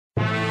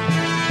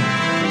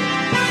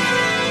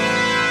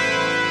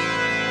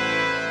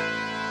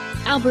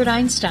Albert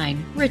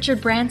Einstein,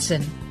 Richard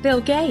Branson,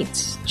 Bill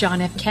Gates, John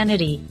F.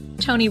 Kennedy,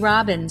 Tony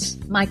Robbins,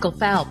 Michael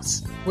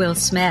Phelps, Will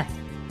Smith.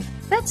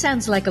 That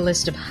sounds like a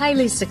list of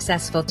highly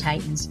successful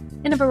titans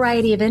in a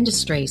variety of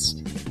industries.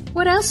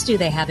 What else do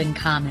they have in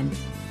common?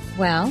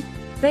 Well,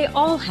 they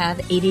all have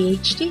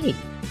ADHD,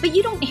 but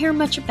you don't hear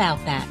much about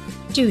that,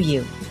 do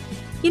you?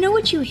 You know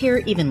what you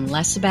hear even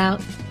less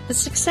about? The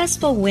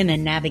successful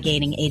women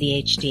navigating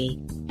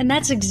ADHD. And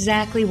that's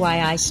exactly why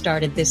I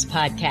started this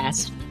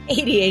podcast,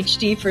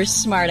 ADHD for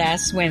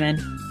Smartass Women.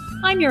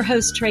 I'm your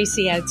host,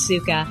 Tracy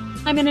Otsuka.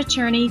 I'm an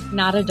attorney,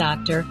 not a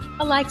doctor,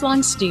 a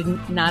lifelong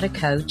student, not a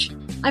coach.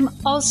 I'm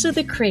also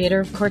the creator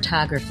of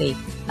Cortography,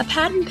 a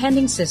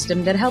patent-pending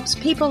system that helps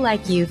people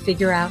like you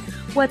figure out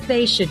what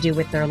they should do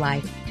with their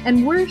life.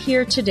 And we're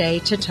here today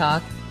to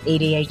talk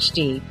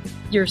ADHD,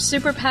 your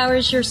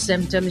superpowers, your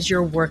symptoms,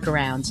 your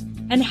workarounds,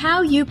 and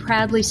how you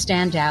proudly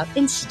stand out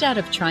instead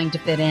of trying to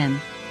fit in.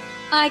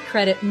 I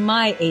credit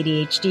my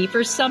ADHD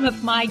for some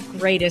of my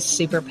greatest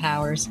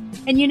superpowers.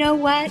 And you know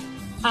what?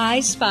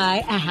 I spy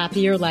a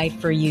happier life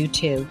for you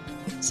too.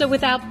 So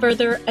without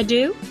further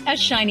ado, a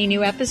shiny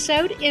new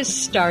episode is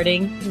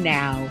starting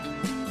now.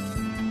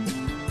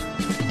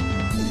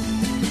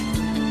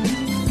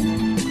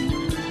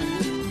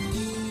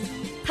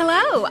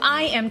 Hello,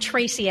 I am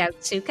Tracy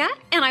Otsuka,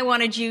 and I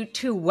wanted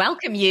to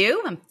welcome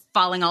you. I'm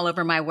falling all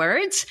over my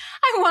words.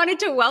 I wanted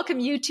to welcome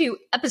you to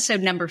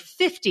episode number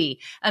 50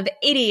 of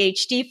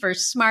ADHD for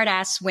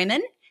Smartass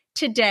Women.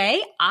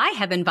 Today, I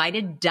have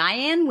invited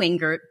Diann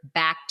Wingert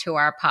back to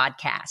our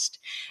podcast.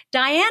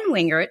 Diann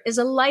Wingert is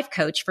a life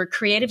coach for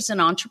creatives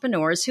and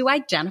entrepreneurs who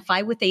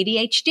identify with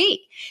ADHD.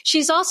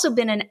 She's also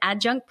been an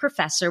adjunct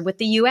professor with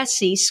the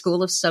USC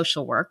School of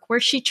Social Work, where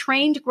she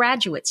trained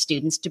graduate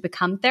students to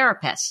become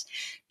therapists.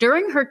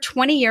 During her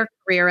 20-year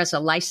career as a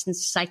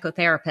licensed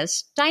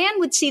psychotherapist, Diann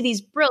would see these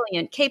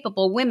brilliant,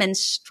 capable women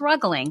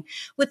struggling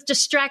with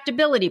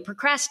distractibility,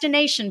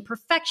 procrastination,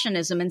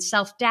 perfectionism, and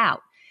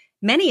self-doubt.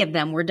 Many of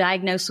them were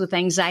diagnosed with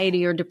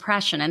anxiety or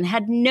depression and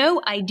had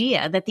no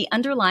idea that the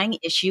underlying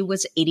issue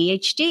was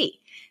ADHD.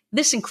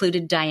 This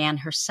included Diann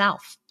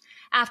herself.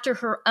 After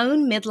her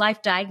own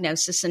midlife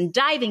diagnosis and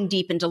diving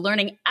deep into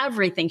learning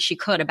everything she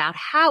could about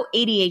how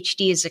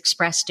ADHD is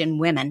expressed in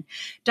women,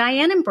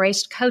 Diann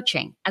embraced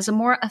coaching as a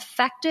more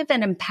effective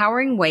and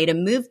empowering way to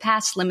move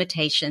past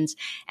limitations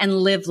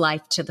and live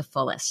life to the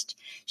fullest.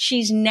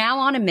 She's now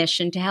on a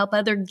mission to help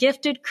other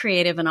gifted,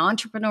 creative, and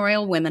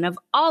entrepreneurial women of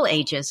all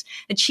ages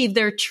achieve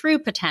their true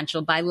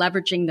potential by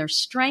leveraging their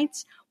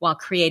strengths while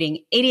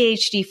creating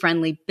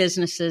ADHD-friendly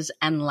businesses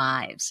and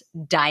lives.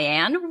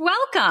 Diann,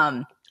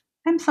 welcome.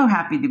 I'm so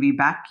happy to be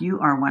back.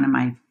 You are one of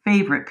my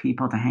favorite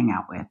people to hang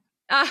out with.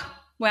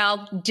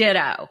 Well,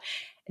 ditto.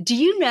 Do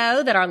you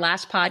know that our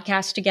last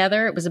podcast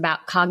together, it was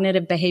about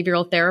cognitive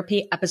behavioral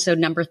therapy, episode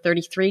number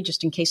 33,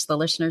 just in case the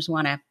listeners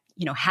want to,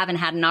 haven't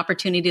had an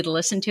opportunity to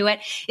listen to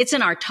it. It's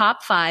in our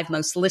top 5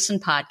 most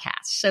listened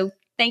podcasts. So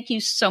thank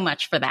you so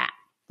much for that.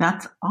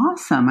 That's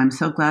awesome. I'm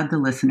so glad the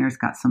listeners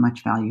got so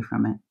much value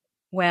from it.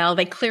 Well,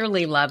 they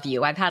clearly love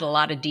you. I've had a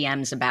lot of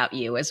DMs about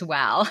you as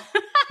well.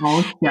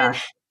 Oh, yeah.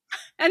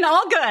 And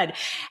all good.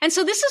 And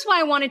so this is why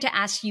I wanted to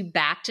ask you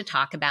back to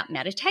talk about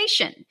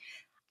meditation.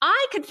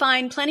 I could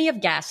find plenty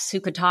of guests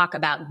who could talk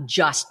about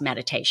just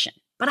meditation,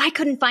 but I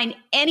couldn't find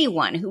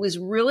anyone who was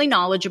really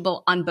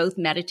knowledgeable on both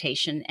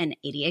meditation and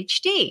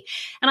ADHD.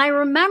 And I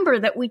remember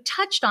that we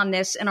touched on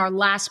this in our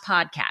last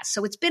podcast.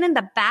 So it's been in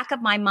the back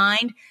of my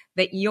mind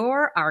that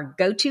you're our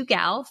go-to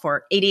gal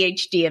for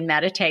ADHD and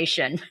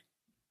meditation.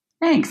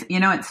 Thanks.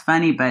 It's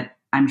funny, but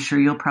I'm sure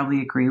you'll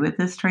probably agree with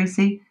this,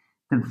 Tracy.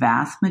 The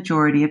vast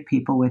majority of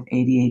people with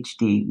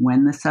ADHD,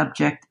 when the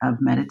subject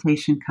of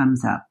meditation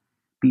comes up,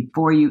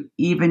 before you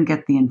even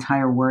get the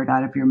entire word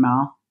out of your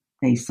mouth,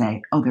 they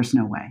say, oh, there's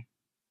no way.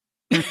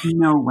 There's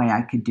no way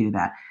I could do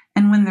that.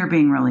 And when they're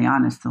being really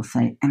honest, they'll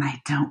say, and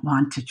I don't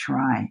want to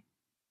try.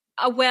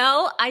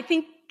 Well, I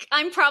think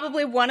I'm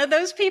probably one of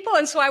those people.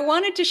 And so I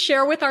wanted to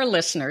share with our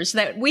listeners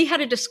that we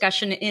had a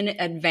discussion in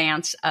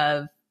advance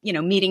of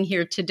meeting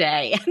here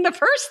today. And the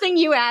first thing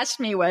you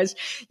asked me was,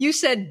 you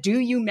said, do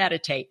you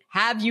meditate?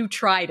 Have you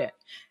tried it?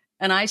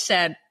 And I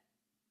said,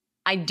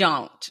 I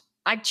don't.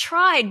 I've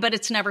tried, but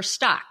it's never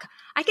stuck.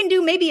 I can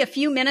do maybe a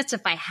few minutes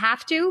if I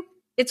have to.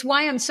 It's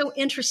why I'm so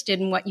interested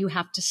in what you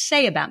have to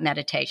say about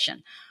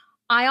meditation.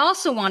 I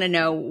also want to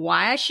know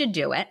why I should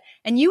do it.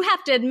 And you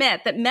have to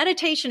admit that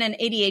meditation and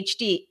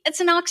ADHD, it's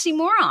an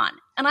oxymoron.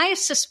 And I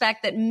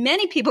suspect that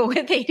many people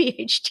with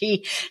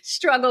ADHD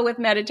struggle with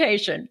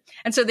meditation.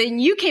 And so then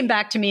you came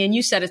back to me and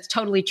you said it's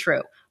totally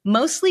true,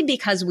 mostly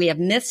because we have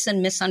myths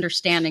and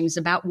misunderstandings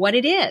about what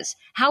it is,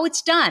 how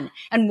it's done,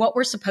 and what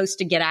we're supposed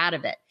to get out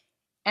of it.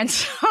 And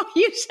so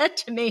you said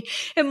to me,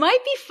 it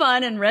might be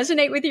fun and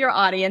resonate with your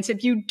audience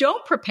if you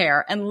don't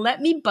prepare and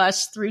let me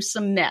bust through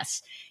some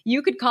myths.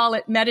 You could call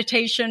it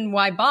meditation,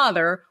 why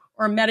bother,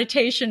 or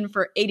meditation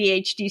for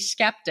ADHD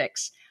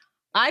skeptics.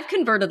 I've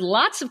converted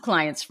lots of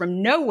clients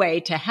from no way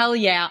to hell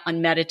yeah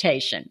on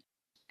meditation.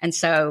 And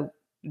so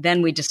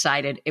then we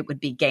decided it would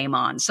be game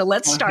on. So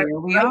let's start Here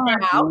we right are,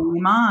 now.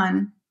 game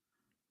on.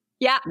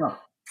 Yeah. Well,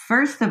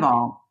 first of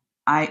all,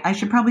 I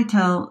should probably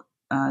tell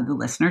the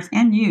listeners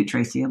and you,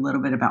 Tracy, a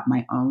little bit about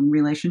my own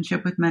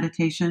relationship with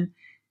meditation.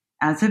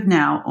 As of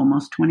now,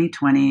 almost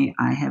 2020,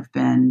 I have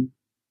been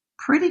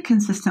pretty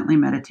consistently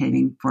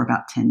meditating for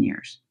about 10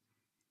 years.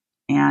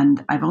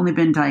 And I've only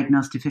been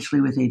diagnosed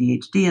officially with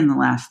ADHD in the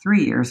last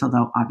 3 years,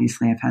 although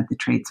obviously I've had the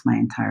traits my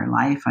entire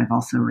life. I've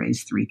also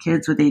raised 3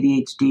 kids with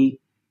ADHD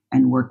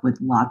and work with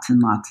lots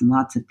and lots and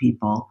lots of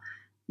people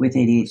with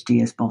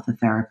ADHD as both a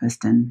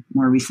therapist and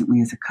more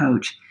recently as a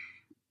coach.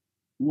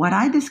 What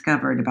I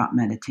discovered about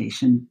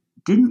meditation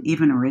didn't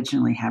even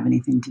originally have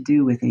anything to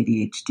do with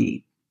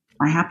ADHD.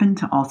 I happen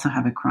to also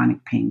have a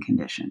chronic pain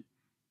condition.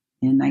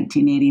 In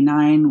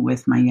 1989,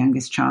 with my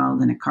youngest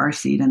child in a car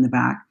seat in the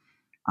back,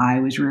 I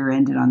was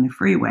rear-ended on the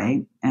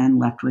freeway and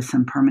left with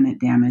some permanent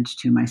damage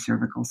to my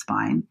cervical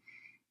spine,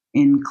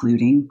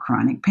 including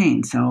chronic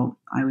pain. So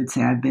I would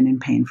say I've been in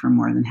pain for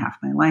more than half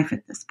my life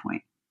at this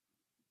point.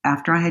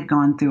 After I had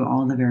gone through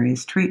all the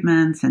various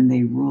treatments and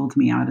they ruled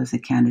me out as a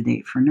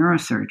candidate for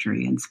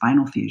neurosurgery and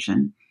spinal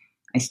fusion,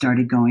 I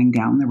started going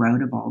down the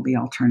road of all the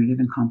alternative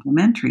and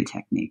complementary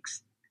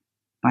techniques,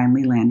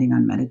 finally landing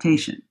on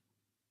meditation.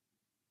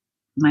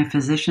 My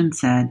physician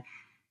said,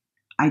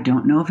 I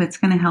don't know if it's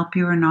going to help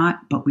you or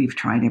not, but we've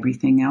tried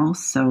everything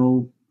else,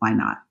 so why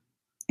not?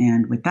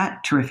 And with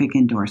that terrific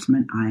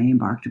endorsement, I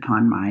embarked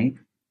upon my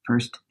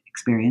first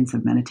experience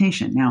of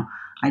meditation. Now,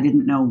 I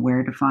didn't know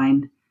where to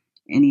find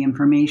any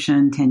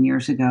information 10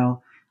 years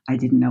ago. I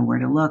didn't know where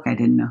to look. I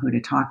didn't know who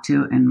to talk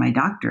to. And my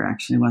doctor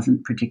actually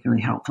wasn't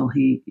particularly helpful.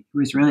 He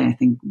was really, I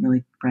think,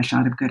 really fresh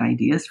out of good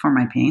ideas for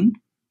my pain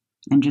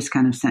and just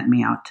kind of sent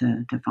me out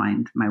to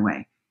find my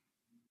way.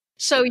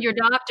 So your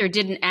doctor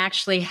didn't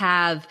actually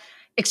have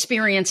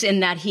experience in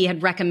that he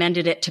had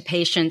recommended it to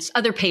patients,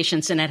 other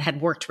patients, and it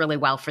had worked really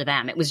well for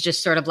them. It was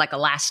just sort of like a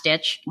last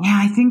ditch. Yeah,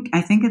 I think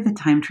at the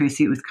time,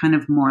 Tracy, it was kind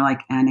of more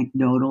like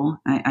anecdotal.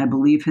 I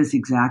believe his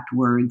exact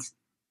words,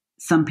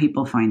 some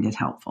people find it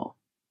helpful.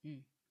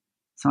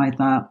 So I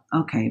thought,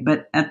 okay.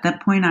 But at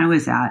that point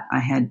I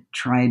had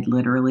tried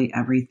literally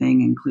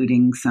everything,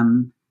 including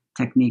some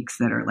techniques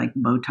that are like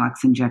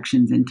Botox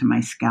injections into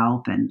my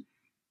scalp and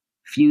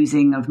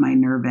fusing of my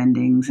nerve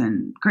endings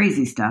and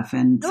crazy stuff.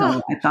 And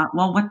so I thought,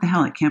 well, what the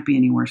hell? It can't be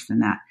any worse than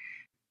that.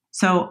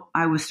 So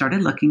I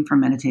started looking for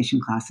meditation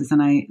classes. And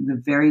the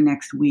very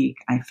next week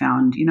I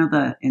found,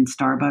 in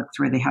Starbucks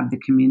where they have the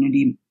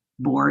community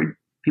board,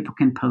 people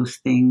can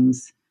post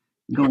things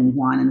going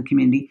on in the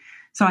community.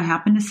 So I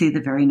happened to see the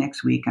very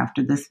next week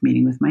after this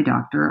meeting with my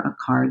doctor, a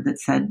card that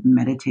said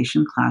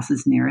meditation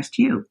classes near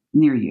you.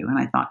 And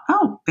I thought,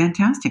 oh,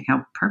 fantastic.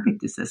 How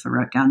perfect is this? I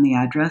wrote down the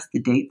address, the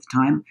date, the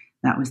time.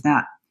 That was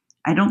that.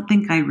 I don't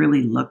think I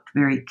really looked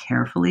very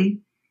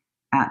carefully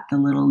at the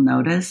little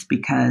notice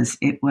because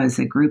it was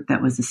a group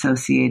that was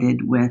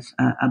associated with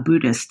a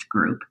Buddhist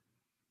group.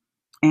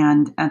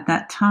 And at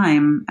that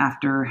time,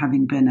 after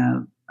having been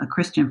a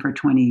Christian for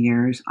 20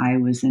 years, I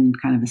was in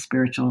kind of a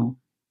spiritual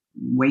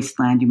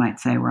wasteland, you might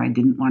say, where I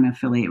didn't want to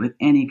affiliate with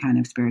any kind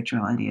of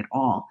spirituality at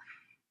all.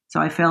 So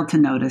I failed to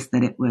notice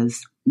that it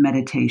was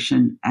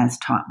meditation as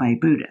taught by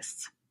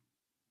Buddhists.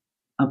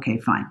 Okay,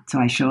 fine. So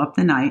I show up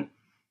the night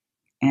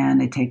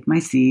and I take my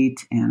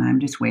seat and I'm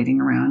just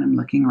waiting around. I'm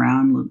looking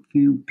around. A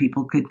few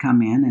people could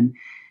come in. And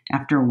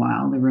after a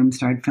while, the room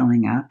started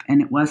filling up.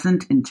 And it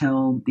wasn't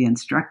until the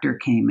instructor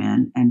came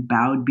in and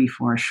bowed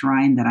before a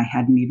shrine that I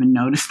hadn't even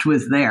noticed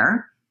was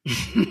there.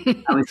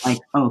 I was like,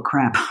 oh,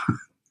 crap.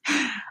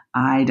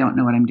 I don't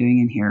know what I'm doing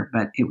in here,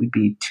 but it would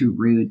be too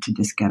rude to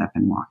just get up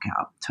and walk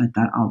out. So I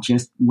thought I'll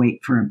just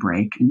wait for a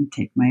break and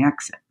take my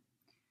exit.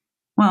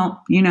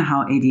 Well, you know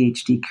how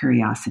ADHD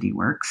curiosity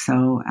works.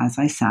 So as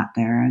I sat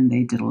there and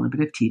they did a little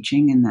bit of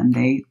teaching and then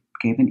they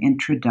gave an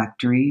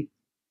introductory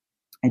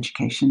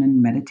education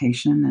and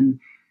meditation and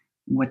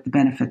what the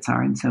benefits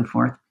are and so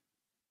forth,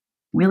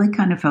 really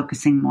kind of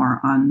focusing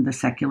more on the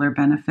secular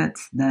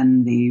benefits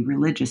than the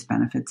religious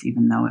benefits,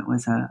 even though it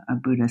was a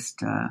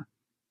Buddhist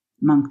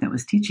monk that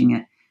was teaching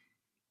it.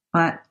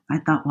 But I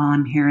thought, well,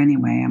 I'm here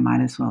anyway. I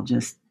might as well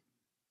just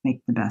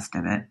make the best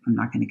of it. I'm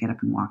not going to get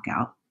up and walk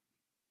out.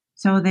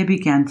 So they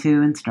began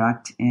to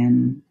instruct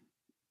in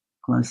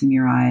closing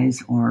your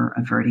eyes or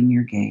averting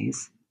your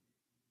gaze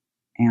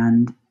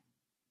and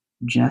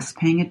just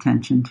paying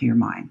attention to your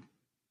mind,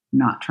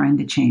 not trying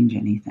to change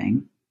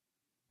anything,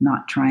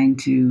 not trying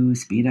to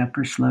speed up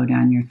or slow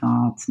down your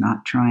thoughts,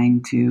 not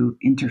trying to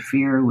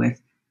interfere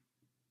with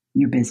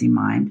your busy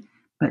mind,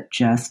 but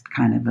just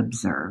kind of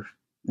observe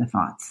the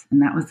thoughts.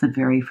 And that was the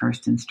very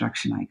first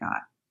instruction I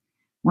got.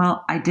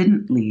 Well, I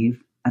didn't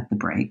leave at the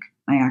break.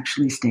 I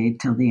actually stayed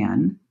till the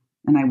end.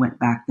 And I went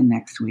back the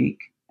next week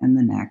and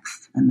the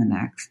next and the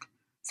next.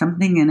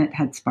 Something in it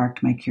had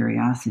sparked my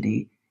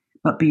curiosity.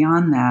 But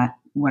beyond that,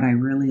 what I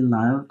really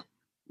loved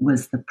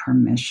was the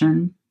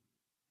permission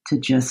to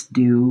just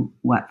do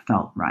what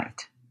felt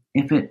right.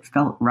 If it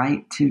felt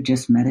right to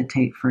just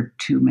meditate for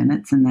 2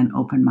 minutes and then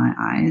open my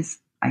eyes,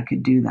 I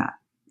could do that.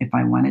 If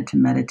I wanted to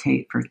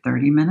meditate for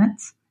 30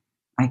 minutes,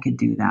 I could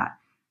do that.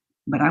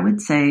 But I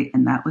would say,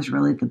 and that was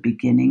really the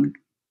beginning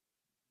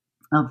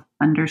of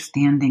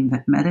understanding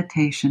that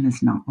meditation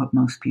is not what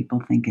most people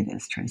think it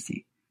is,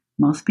 Tracy.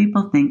 Most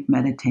people think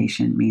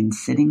meditation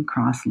means sitting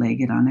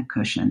cross-legged on a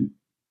cushion,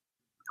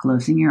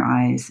 closing your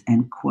eyes,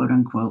 and quote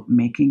unquote,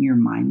 making your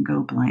mind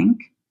go blank.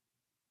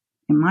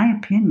 In my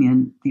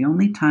opinion, the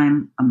only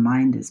time a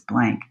mind is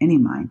blank, any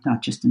mind,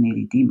 not just an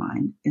ADD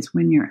mind, is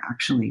when you're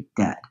actually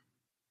dead.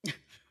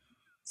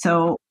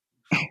 So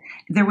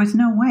there was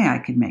no way I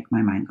could make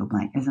my mind go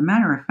blank. As a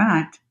matter of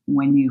fact,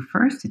 when you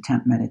first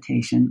attempt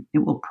meditation, it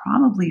will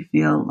probably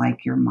feel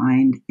like your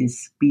mind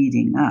is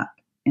speeding up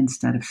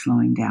instead of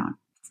slowing down.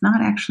 It's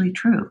not actually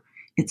true.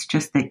 It's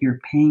just that you're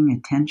paying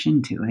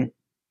attention to it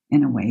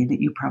in a way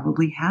that you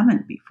probably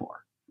haven't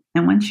before.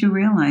 And once you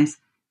realize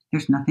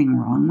there's nothing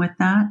wrong with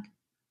that,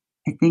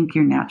 I think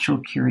your natural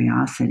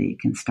curiosity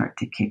can start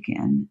to kick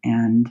in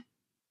and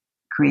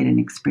create an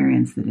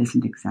experience that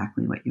isn't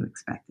exactly what you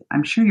expected.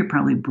 I'm sure you're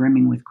probably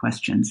brimming with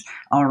questions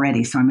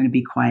already, so I'm going to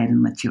be quiet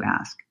and let you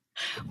ask.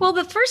 Well,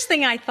 the first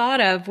thing I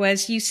thought of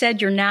was you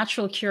said your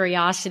natural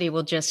curiosity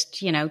will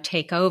just,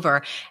 take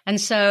over. And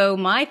so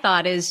my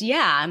thought is,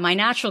 my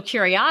natural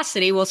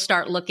curiosity will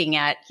start looking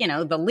at,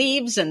 the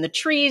leaves and the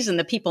trees and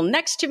the people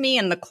next to me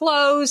and the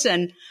clothes.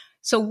 And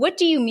so what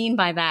do you mean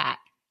by that?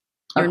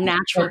 Your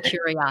natural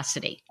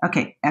curiosity.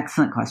 Okay,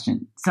 excellent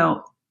question.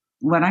 So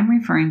what I'm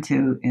referring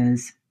to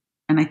is,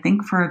 and I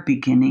think for a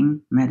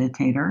beginning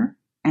meditator,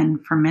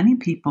 and for many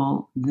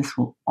people, this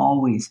will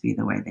always be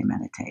the way they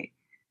meditate.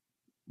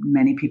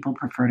 Many people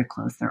prefer to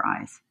close their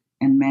eyes,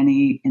 and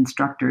many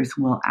instructors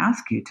will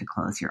ask you to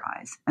close your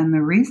eyes. And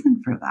the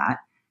reason for that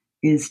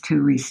is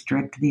to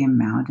restrict the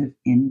amount of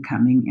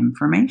incoming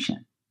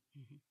information.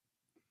 Mm-hmm.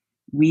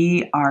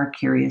 We are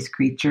curious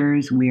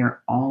creatures. We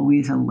are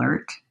always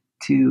alert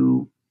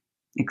to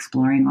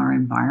exploring our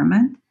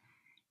environment.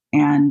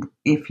 And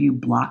if you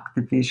block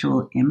the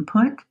visual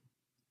input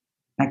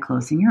by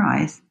closing your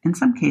eyes, in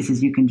some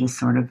cases you can just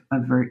sort of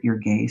avert your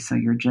gaze. So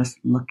you're just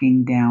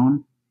looking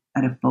down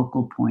at a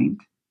focal point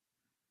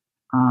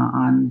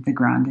on the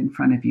ground in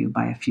front of you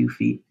by a few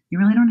feet. You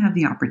really don't have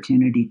the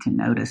opportunity to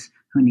notice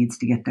who needs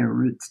to get their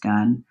roots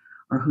done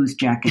or whose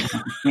jacket has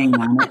a thing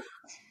on it.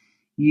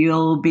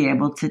 You'll be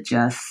able to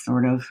just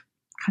sort of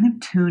kind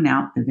of tune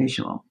out the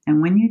visual. And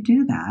when you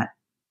do that,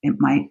 you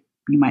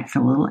might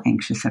feel a little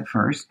anxious at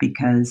first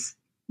because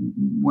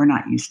we're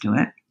not used to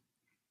it.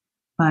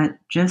 But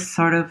just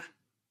sort of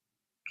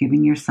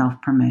giving yourself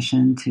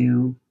permission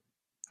to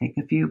take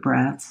a few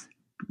breaths.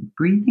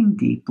 Breathing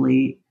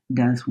deeply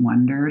does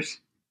wonders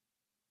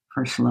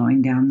for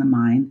slowing down the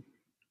mind.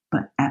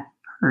 But at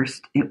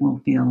first, it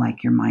will feel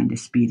like your mind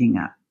is speeding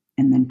up.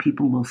 And then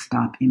people will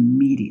stop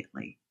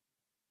immediately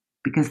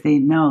because they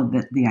know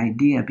that the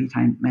idea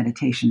behind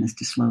meditation is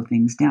to slow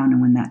things down.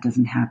 And when that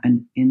doesn't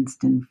happen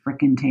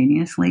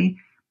instantaneously,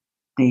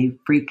 they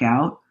freak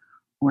out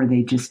or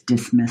they just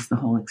dismiss the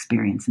whole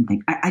experience and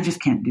think, I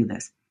just can't do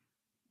this.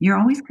 You're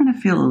always going to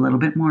feel a little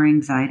bit more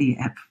anxiety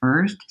at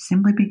first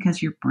simply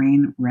because your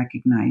brain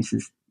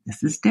recognizes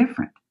this is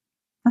different.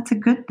 That's a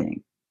good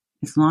thing.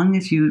 As long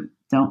as you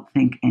don't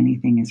think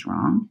anything is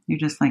wrong, you're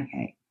just like,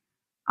 hey,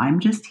 I'm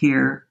just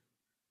here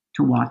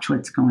to watch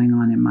what's going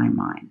on in my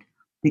mind.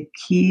 The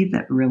key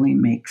that really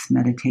makes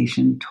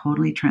meditation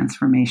totally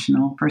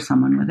transformational for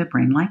someone with a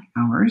brain like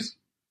ours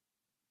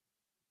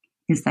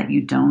is that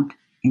you don't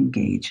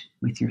engage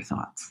with your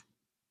thoughts.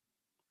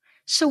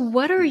 So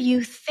what are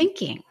you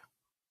thinking?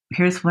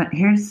 Here's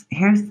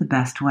the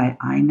best way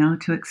I know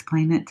to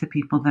explain it to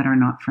people that are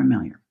not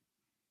familiar.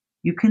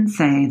 You can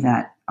say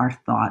that our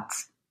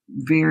thoughts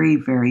very,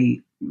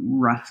 very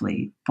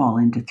roughly fall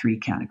into three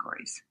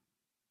categories.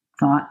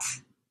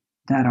 Thoughts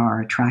that are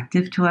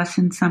attractive to us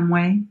in some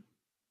way.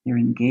 They're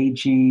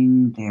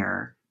engaging,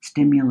 they're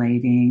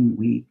stimulating.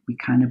 We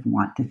kind of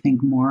want to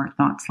think more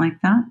thoughts like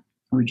that,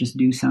 or just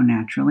do so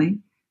naturally.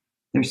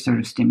 They're sort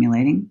of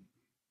stimulating.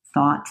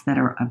 Thoughts that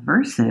are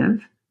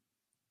aversive.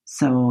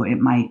 So it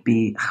might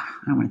be,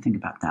 I don't want to think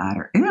about that,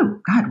 or,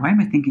 ew, God, why am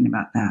I thinking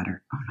about that?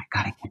 Or, oh my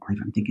God, I can't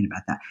believe I'm thinking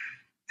about that.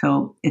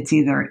 So it's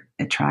either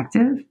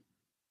attractive,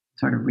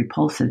 sort of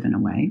repulsive in a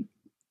way,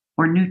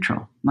 or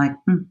neutral, like,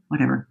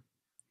 whatever.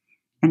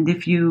 And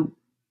if you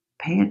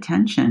pay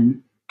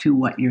attention to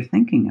what you're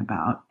thinking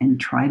about and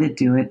try to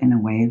do it in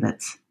a way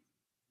that's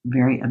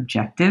very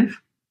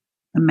objective,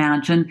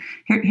 imagine,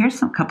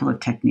 here's a couple of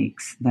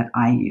techniques that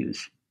I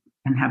use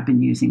and have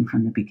been using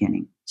from the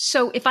beginning.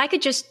 So if I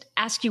could just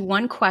ask you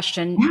one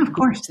question. Yeah, of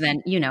course.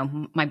 Then,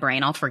 my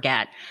brain, I'll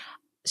forget.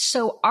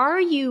 So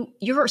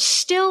you're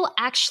still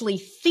actually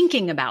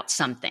thinking about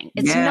something.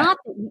 It's not,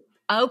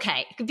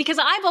 okay. Because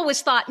I've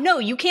always thought, no,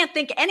 you can't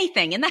think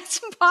anything, and that's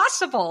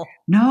impossible.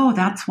 No,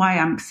 that's why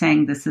I'm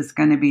saying this is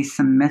going to be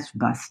some myth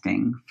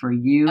busting for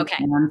you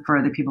and for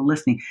other people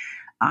listening.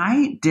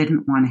 I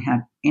didn't want to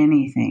have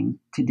anything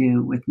to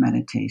do with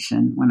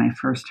meditation when I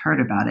first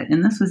heard about it.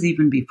 And this was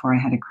even before I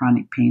had a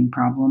chronic pain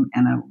problem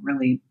and a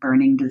really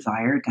burning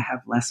desire to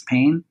have less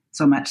pain,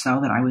 so much so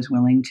that I was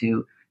willing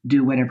to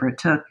do whatever it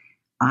took.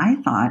 I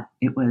thought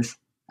it was,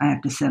 I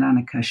have to sit on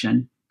a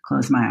cushion,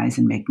 close my eyes,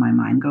 and make my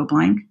mind go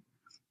blank.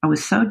 I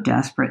was so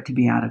desperate to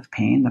be out of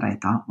pain that I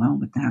thought, well,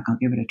 what the heck, I'll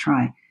give it a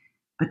try.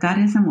 But that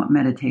isn't what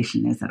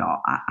meditation is at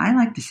all. I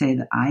like to say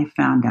that I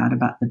found out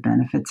about the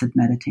benefits of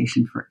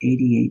meditation for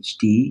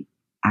ADHD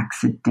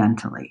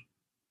accidentally,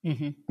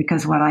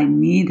 because what I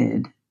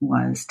needed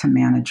was to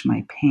manage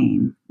my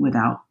pain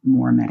without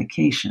more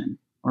medication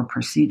or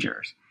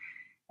procedures.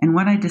 And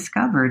what I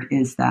discovered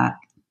is that,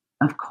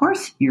 of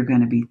course, you're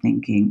going to be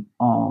thinking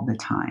all the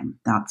time.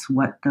 That's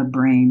what the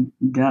brain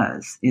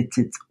does. It's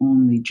its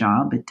only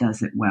job. It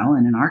does it well.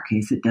 And in our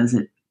case, it does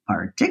it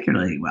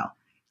particularly well.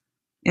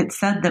 It's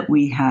said that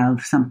we have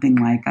something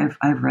like,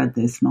 I've read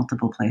this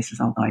multiple places,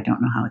 although I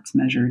don't know how it's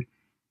measured,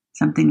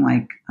 something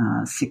like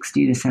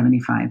 60 to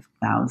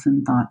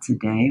 75,000 thoughts a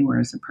day,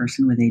 whereas a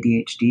person with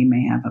ADHD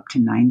may have up to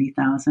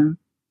 90,000.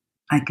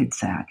 I could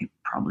say I could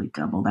probably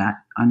double that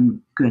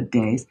on good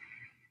days.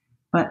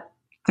 But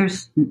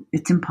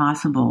it's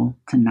impossible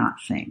to not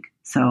think.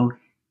 So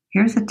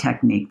here's a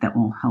technique that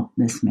will help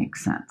this make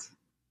sense.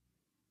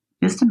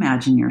 Just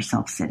imagine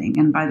yourself sitting.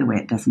 And by the way,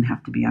 it doesn't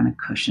have to be on a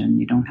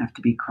cushion. You don't have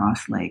to be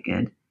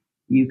cross-legged.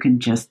 You can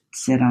just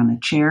sit on a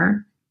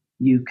chair.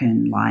 You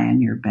can lie on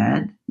your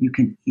bed. You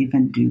can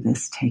even do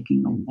this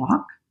taking a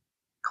walk,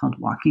 called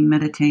walking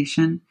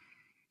meditation.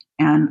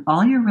 And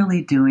all you're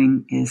really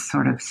doing is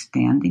sort of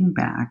standing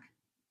back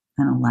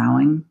and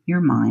allowing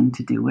your mind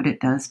to do what it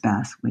does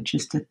best, which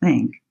is to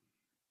think,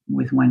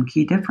 with one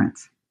key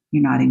difference.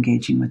 You're not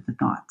engaging with the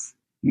thoughts.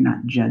 You're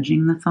not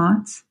judging the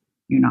thoughts.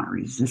 You're not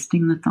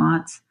resisting the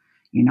thoughts.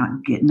 You're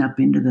not getting up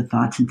into the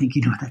thoughts and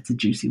thinking, oh, that's a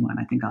juicy one.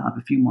 I think I'll have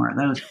a few more of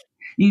those.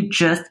 You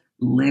just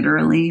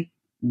literally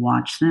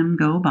watch them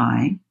go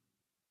by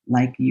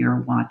like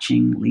you're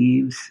watching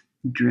leaves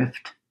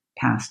drift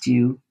past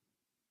you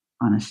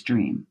on a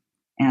stream.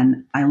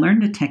 And I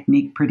learned a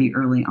technique pretty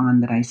early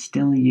on that I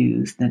still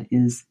use that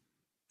is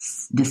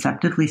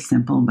deceptively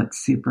simple but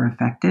super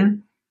effective.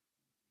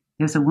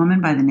 There's a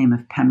woman by the name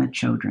of Pema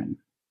Chodron.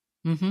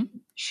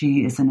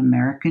 She is an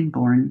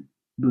American-born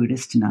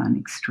Buddhist nun,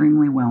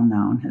 extremely well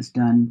known, has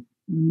done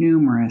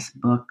numerous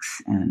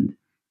books and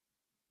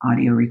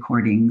audio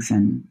recordings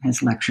and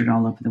has lectured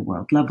all over the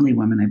world. Lovely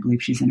woman. I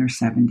believe she's in her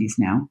 70s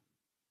now.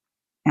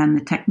 And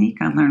the technique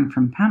I learned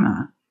from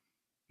Pema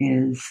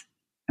is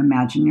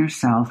imagine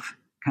yourself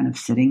kind of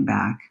sitting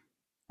back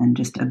and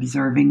just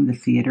observing the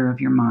theater of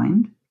your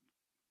mind.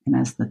 And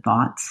as the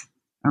thoughts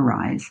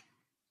arise,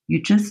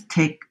 you just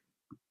take,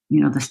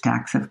 the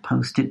stacks of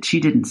Post-it. She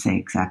didn't say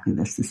exactly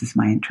this. This is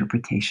my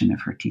interpretation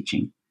of her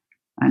teaching.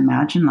 I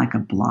imagine like a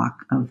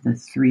block of the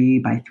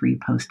 3x3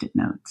 Post-it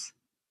notes,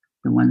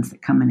 the ones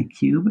that come in a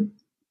cube.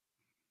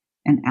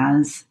 And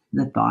as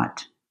the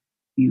thought,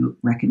 you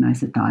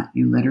recognize the thought,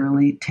 you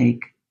literally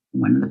take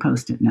one of the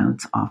Post-it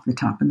notes off the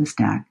top of the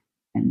stack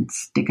and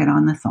stick it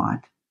on the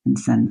thought and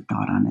send the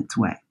thought on its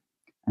way.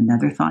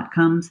 Another thought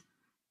comes,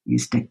 you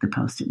stick the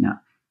Post-it note.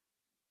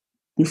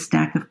 This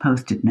stack of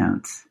Post-it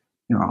notes,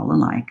 they're all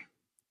alike.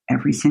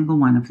 Every single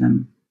one of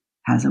them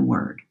has a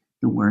word.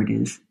 The word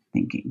is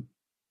thinking.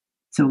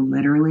 So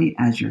literally,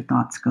 as your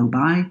thoughts go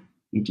by,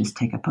 you just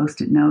take a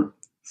Post-it note,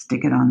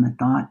 stick it on the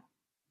thought,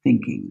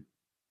 thinking,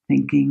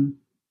 thinking,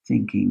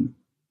 thinking,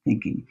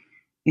 thinking.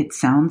 It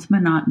sounds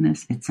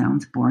monotonous. It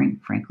sounds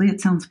boring. Frankly,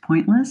 it sounds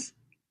pointless.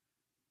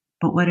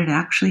 But what it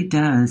actually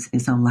does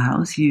is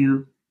allows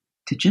you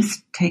to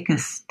just take a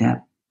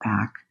step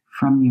back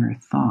from your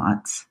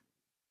thoughts.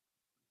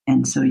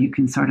 And so you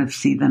can sort of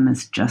see them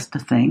as just a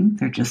thing.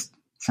 They're just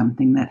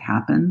something that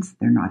happens.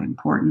 They're not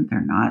important.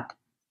 They're not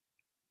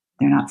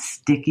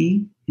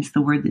sticky is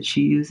the word that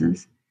she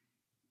uses,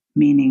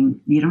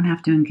 meaning you don't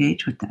have to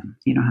engage with them.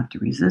 You don't have to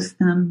resist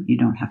them. You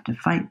don't have to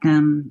fight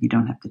them. You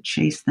don't have to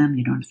chase them.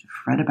 You don't have to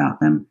fret about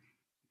them.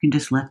 You can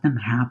just let them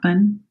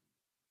happen.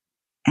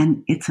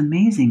 And it's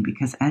amazing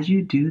because as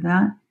you do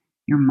that,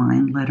 your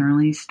mind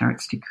literally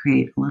starts to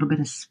create a little bit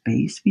of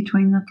space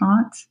between the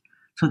thoughts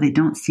so they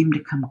don't seem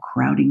to come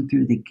crowding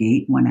through the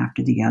gate one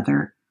after the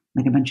other,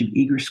 like a bunch of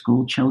eager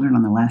school children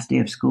on the last day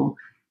of school.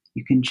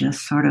 You can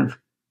just sort of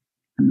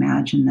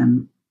imagine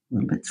them a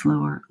little bit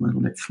slower, a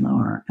little bit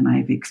slower. And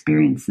I've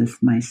experienced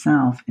this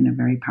myself in a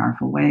very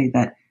powerful way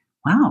that,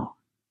 wow,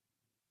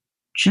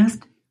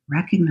 just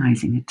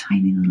recognizing a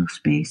tiny little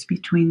space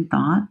between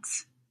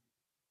thoughts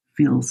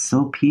feels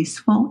so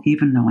peaceful,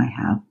 even though I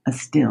have a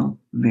still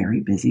very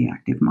busy,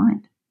 active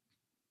mind.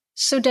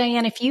 So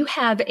Diann, if you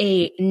have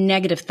a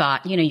negative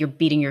thought, you're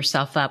beating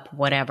yourself up,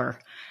 whatever,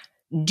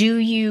 do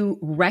you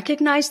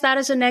recognize that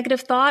as a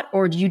negative thought,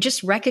 or do you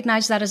just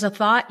recognize that as a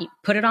thought, you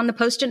put it on the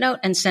Post-it note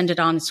and send it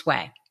on its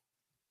way?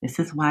 This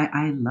is why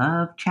I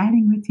love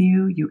chatting with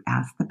you. You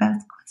ask the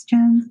best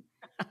questions.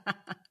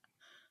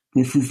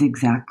 This is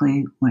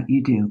exactly what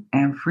you do.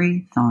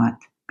 Every thought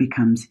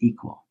becomes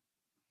equal.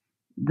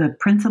 The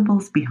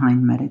principles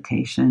behind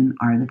meditation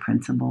are the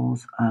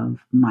principles of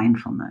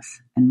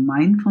mindfulness. And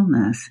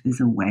mindfulness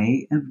is a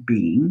way of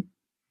being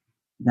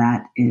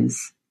that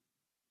is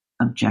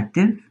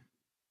objective,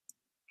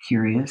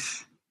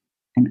 curious,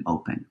 and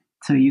open.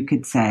 So you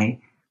could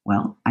say,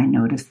 well, I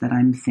notice that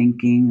I'm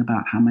thinking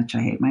about how much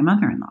I hate my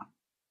mother-in-law.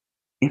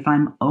 If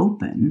I'm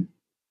open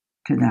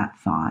to that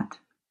thought,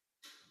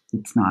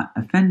 it's not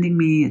offending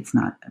me, it's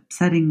not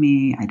upsetting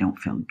me, I don't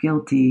feel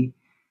guilty.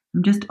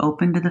 I'm just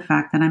open to the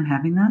fact that I'm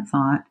having that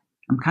thought.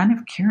 I'm kind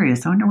of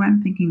curious. I wonder why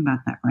I'm thinking about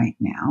that right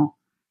now.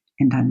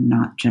 And I'm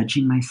not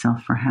judging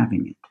myself for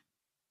having it.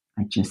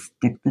 I just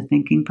stick the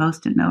thinking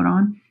Post-it note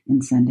on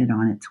and send it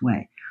on its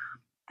way.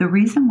 The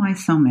reason why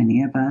so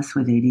many of us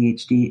with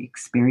ADHD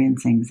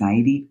experience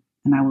anxiety,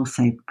 and I will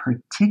say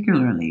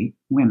particularly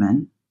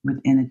women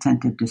with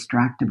inattentive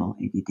distractible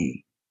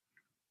ADD,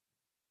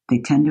 they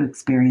tend to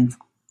experience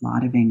a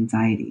lot of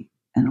anxiety.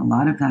 And a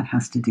lot of that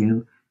has to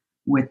do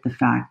with the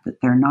fact that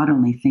they're not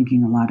only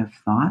thinking a lot of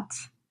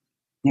thoughts,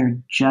 they're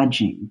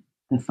judging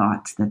the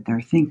thoughts that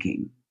they're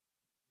thinking.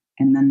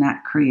 And then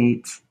that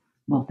creates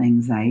both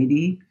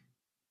anxiety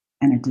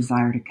and a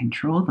desire to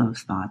control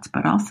those thoughts,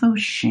 but also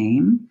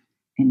shame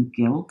and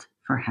guilt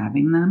for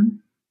having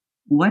them.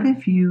 What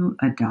if you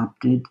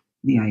adopted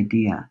the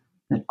idea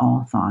that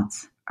all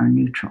thoughts are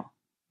neutral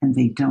and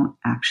they don't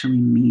actually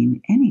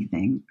mean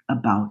anything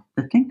about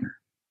the thinker?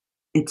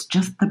 It's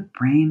just the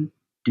brain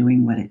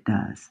doing what it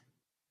does.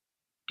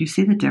 Do you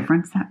see the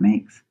difference that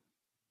makes?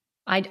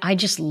 I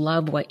just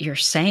love what you're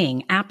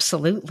saying.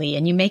 Absolutely.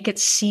 And you make it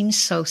seem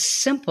so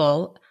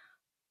simple.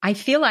 I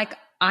feel like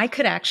I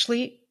could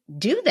actually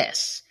do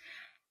this.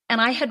 And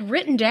I had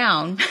written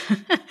down,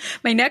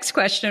 my next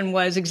question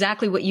was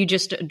exactly what you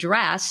just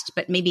addressed,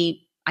 but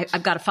maybe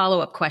I've got a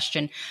follow-up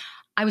question.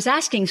 I was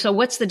asking, so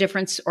what's the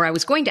difference, or I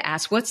was going to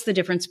ask, what's the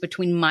difference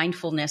between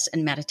mindfulness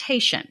and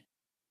meditation?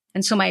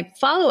 And so my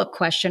follow-up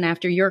question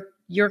after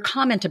your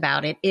comment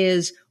about it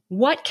is,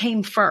 what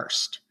came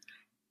first?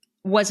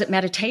 Was it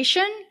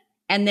meditation?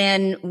 And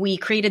then we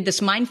created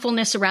this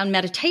mindfulness around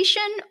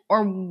meditation,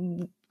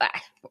 or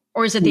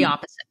is it the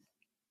opposite?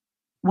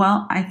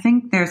 Well, I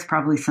think there's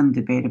probably some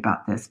debate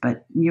about this,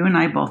 but you and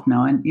I both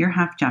know, and you're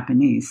half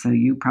Japanese, so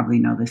you probably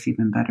know this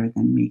even better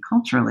than me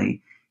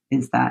culturally,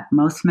 is that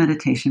most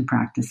meditation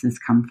practices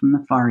come from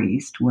the Far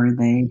East, where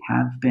they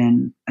have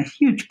been a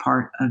huge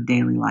part of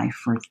daily life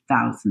for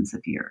thousands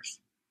of years.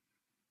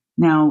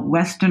 Now,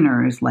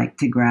 Westerners like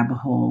to grab a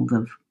hold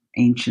of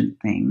ancient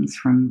things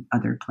from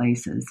other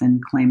places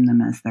and claim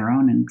them as their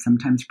own and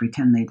sometimes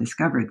pretend they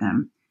discovered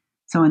them.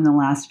 So in the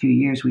last few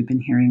years, we've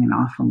been hearing an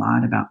awful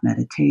lot about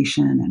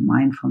meditation and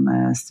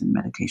mindfulness and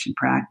meditation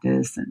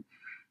practice and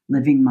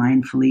living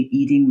mindfully,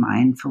 eating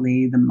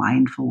mindfully, the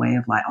mindful way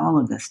of life, all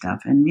of this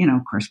stuff. And,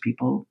 of course,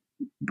 people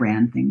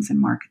brand things and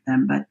market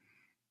them, but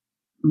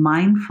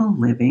mindful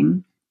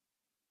living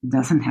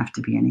doesn't have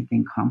to be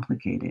anything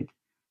complicated.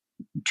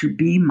 To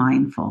be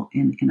mindful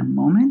in a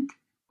moment,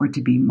 or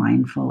to be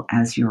mindful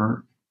as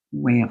your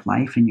way of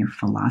life and your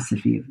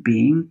philosophy of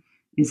being,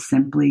 is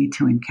simply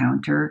to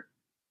encounter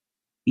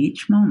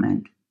each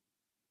moment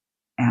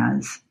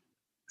as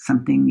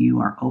something you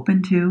are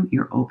open to.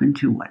 You're open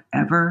to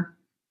whatever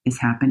is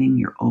happening.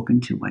 You're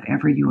open to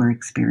whatever you are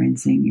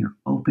experiencing. You're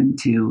open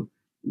to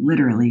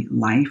literally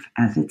life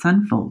as it's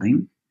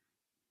unfolding.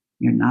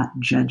 You're not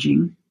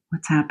judging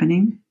what's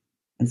happening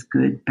as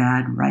good,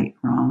 bad, right,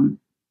 wrong.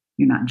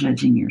 You're not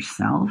judging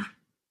yourself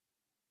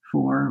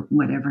for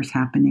whatever's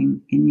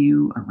happening in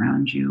you,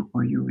 around you,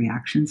 or your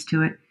reactions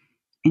to it.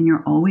 And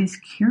you're always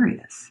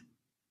curious.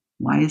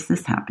 Why is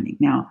this happening?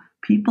 Now,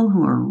 people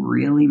who are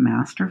really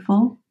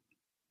masterful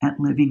at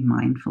living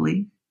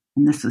mindfully,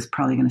 and this is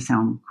probably going to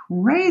sound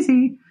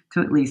crazy to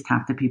at least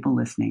half the people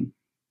listening,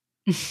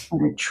 but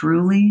a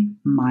truly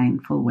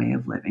mindful way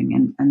of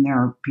living. And there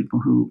are people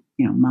who,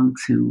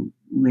 monks who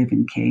live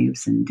in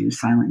caves and do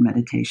silent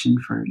meditation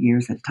for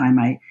years at a time.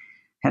 I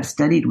have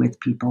studied with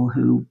people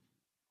who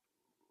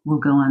will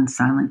go on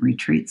silent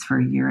retreats for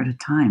a year at a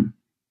time.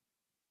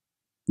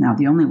 Now,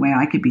 the only way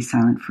I could be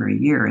silent for a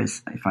year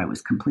is if I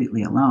was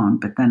completely alone.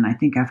 But then I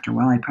think after a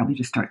while, I'd probably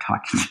just start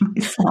talking to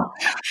myself.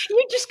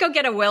 You just go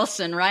get a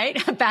Wilson,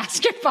 right? A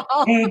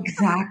basketball.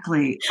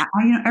 Exactly.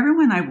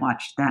 Everyone I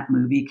watched that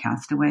movie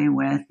Castaway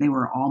with, they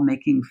were all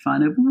making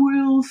fun of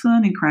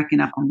Wilson and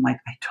cracking up. I'm like,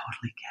 I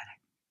totally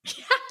get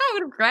it. I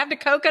would have grabbed a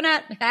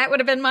coconut. That would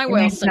have been my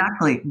Wilson.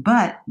 Exactly.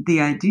 But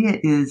the idea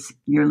is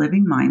you're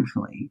living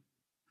mindfully,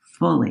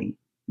 fully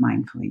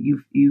mindfully.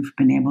 You've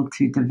been able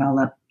to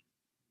develop.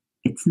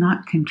 It's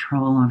not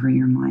control over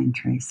your mind,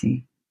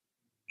 Tracy.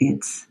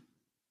 It's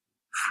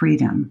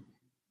freedom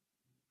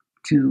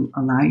to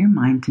allow your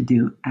mind to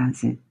do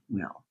as it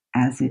will,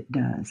 as it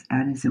does,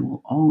 as it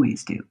will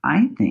always do.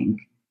 I think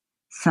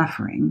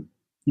suffering,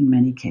 in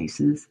many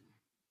cases,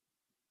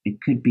 it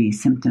could be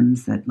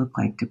symptoms that look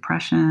like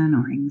depression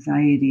or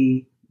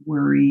anxiety,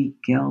 worry,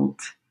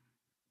 guilt.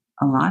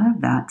 A lot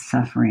of that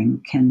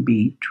suffering can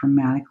be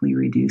dramatically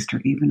reduced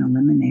or even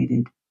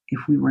eliminated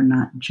if we were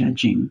not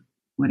judging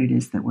what it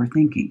is that we're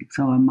thinking.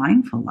 So a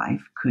mindful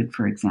life could,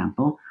 for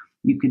example,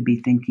 you could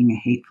be thinking a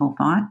hateful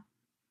thought,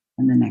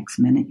 and the next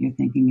minute you're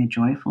thinking a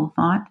joyful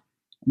thought,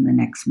 and the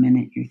next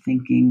minute you're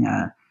thinking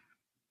a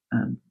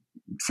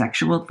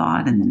sexual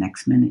thought, and the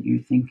next minute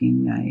you're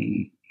thinking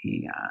a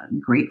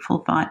grateful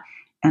thought,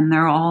 and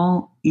they're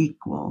all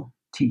equal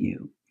to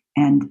you.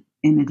 And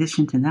in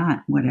addition to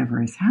that,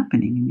 whatever is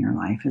happening in your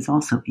life is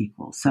also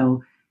equal.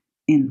 So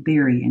in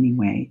theory,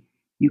 anyway,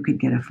 you could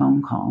get a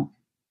phone call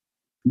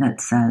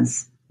that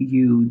says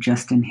you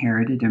just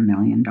inherited $1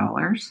 million,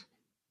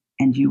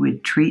 and you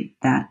would treat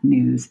that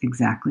news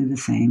exactly the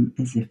same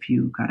as if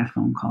you got a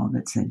phone call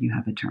that said you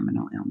have a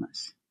terminal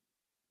illness.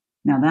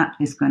 Now that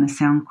is going to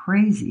sound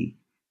crazy,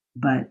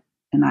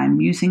 and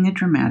I'm using a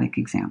dramatic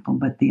example,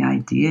 but the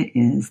idea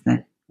is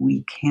that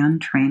we can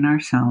train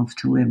ourselves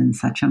to live in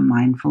such a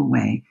mindful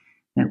way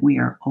that we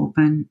are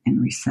open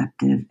and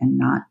receptive and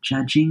not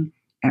judging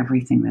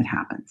everything that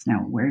happens. Now,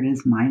 where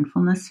does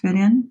mindfulness fit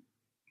in?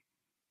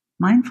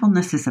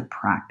 Mindfulness is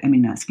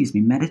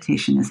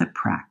meditation is a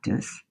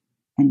practice,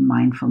 and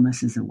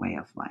mindfulness is a way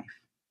of life.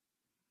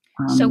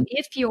 So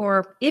if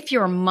you're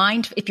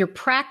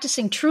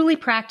truly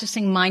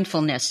practicing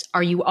mindfulness,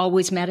 are you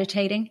always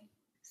meditating?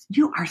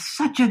 You are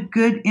such a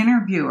good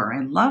interviewer.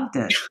 I loved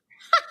it.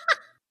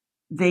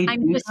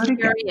 I'm just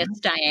curious,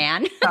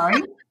 Diann.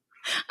 Sorry?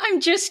 I'm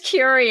just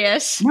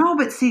curious. No,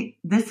 but see,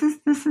 this is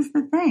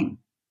the thing.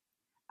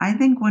 I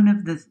think one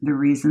of the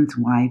reasons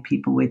why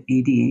people with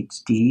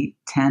ADHD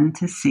tend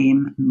to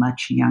seem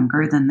much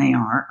younger than they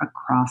are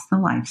across the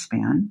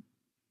lifespan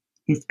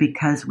is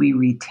because we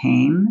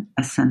retain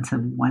a sense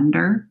of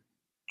wonder,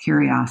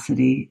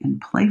 curiosity, and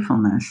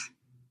playfulness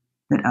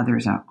that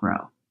others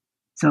outgrow.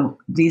 So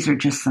these are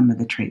just some of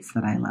the traits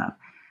that I love.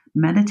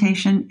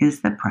 Meditation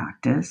is the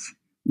practice.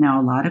 Now,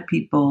 a lot of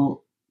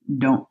people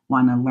don't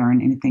want to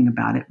learn anything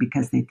about it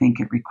because they think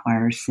it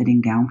requires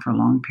sitting down for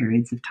long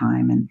periods of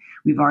time. And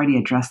we've already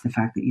addressed the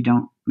fact that you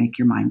don't make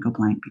your mind go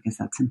blank because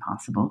that's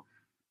impossible.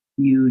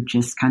 You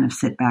just kind of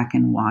sit back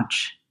and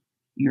watch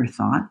your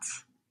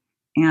thoughts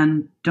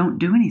and don't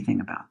do anything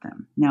about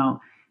them.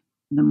 Now,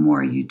 the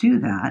more you do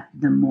that,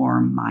 the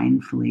more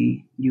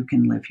mindfully you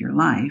can live your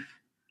life.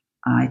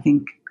 I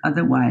think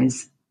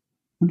otherwise,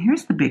 and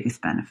here's the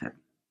biggest benefit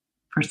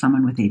for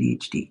someone with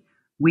ADHD,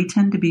 we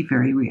tend to be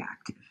very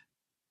reactive.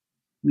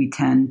 We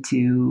tend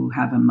to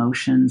have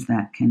emotions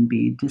that can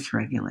be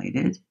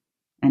dysregulated.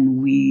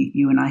 And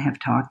you and I have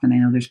talked, and I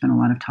know there's been a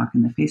lot of talk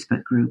in the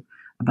Facebook group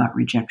about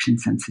rejection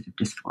sensitive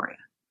dysphoria.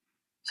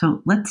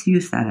 So let's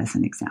use that as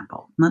an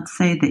example. Let's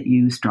say that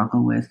you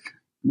struggle with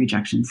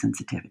rejection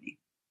sensitivity.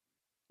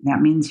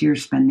 That means you're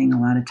spending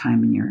a lot of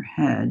time in your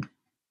head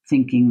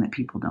thinking that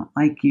people don't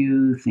like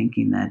you,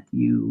 thinking that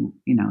you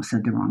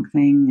said the wrong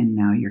thing and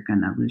now you're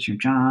going to lose your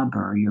job,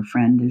 or your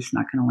friend is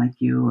not going to like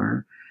you,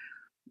 or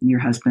your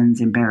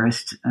husband's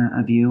embarrassed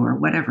of you, or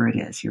whatever it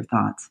is, your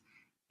thoughts.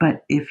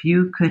 But if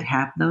you could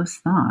have those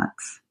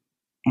thoughts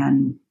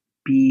and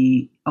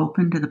be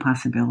open to the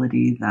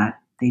possibility that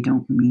they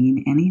don't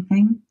mean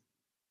anything,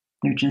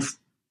 they're just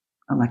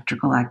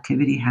electrical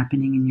activity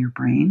happening in your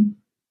brain,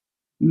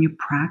 and you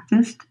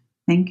practiced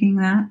thinking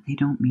that they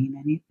don't mean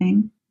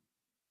anything.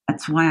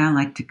 That's why I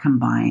like to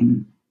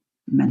combine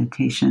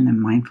meditation and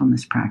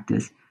mindfulness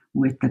practice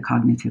with the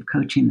cognitive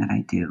coaching that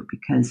I do,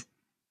 because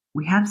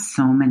we have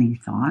so many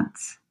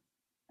thoughts,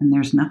 and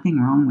there's nothing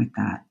wrong with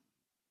that.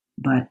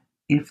 But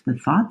if the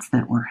thoughts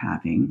that we're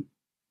having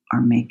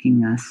are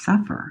making us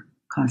suffer,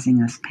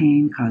 causing us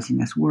pain,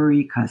 causing us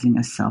worry, causing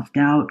us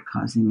self-doubt,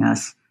 causing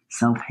us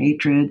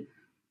self-hatred,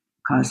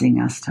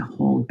 causing us to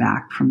hold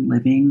back from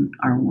living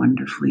our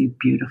wonderfully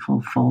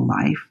beautiful, full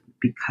life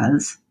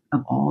because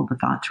of all the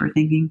thoughts we're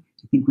thinking,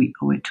 I think we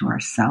owe it to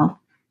ourselves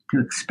to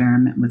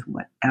experiment with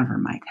whatever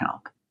might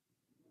help.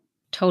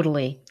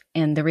 Totally.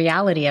 And the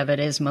reality of it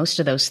is most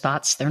of those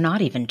thoughts, they're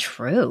not even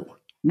true.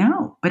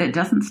 No, but it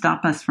doesn't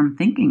stop us from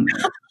thinking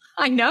them.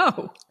 I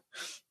know.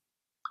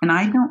 And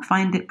I don't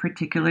find it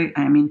particularly,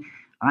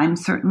 I'm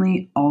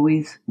certainly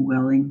always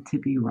willing to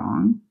be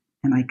wrong.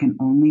 And I can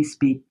only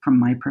speak from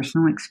my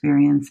personal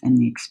experience and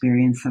the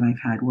experience that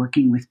I've had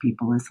working with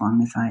people as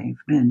long as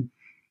I've been.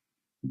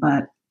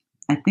 But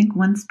I think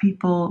once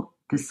people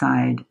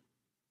decide,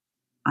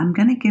 I'm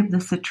going to give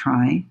this a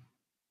try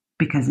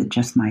because it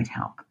just might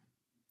help.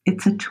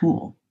 It's a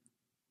tool.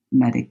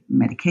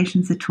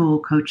 Medication's a tool,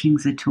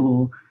 coaching's a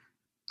tool,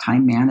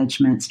 time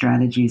management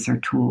strategies are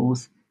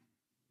tools.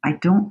 I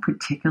don't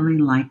particularly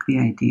like the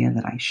idea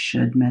that I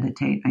should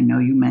meditate. I know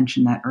you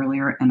mentioned that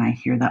earlier, and I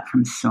hear that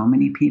from so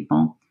many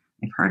people.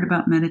 I've heard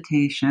about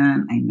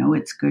meditation. I know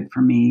it's good for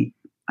me.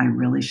 I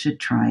really should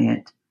try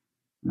it.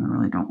 I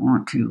really don't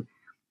want to.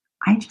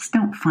 I just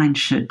don't find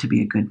should to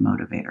be a good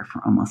motivator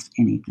for almost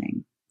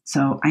anything.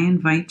 So I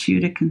invite you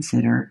to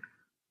consider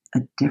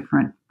a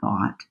different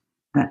thought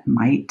that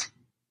might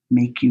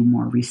make you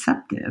more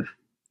receptive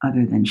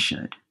other than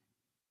should.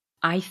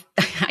 I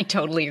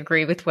totally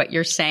agree with what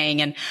you're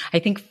saying. And I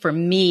think for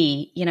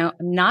me, I'm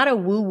not a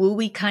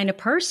woo-woo-y kind of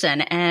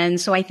person. And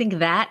so I think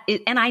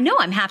and I know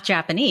I'm half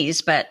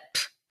Japanese, but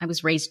I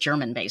was raised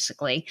German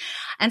basically.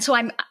 And so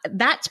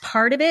that's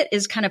part of it,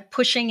 is kind of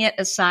pushing it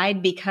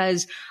aside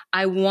because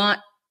I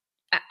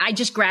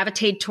just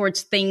gravitate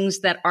towards things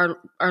that are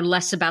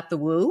less about the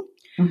woo.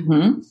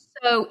 Mm-hmm.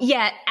 So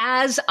yet,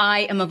 as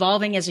I am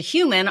evolving as a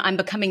human, I'm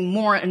becoming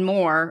more and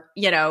more,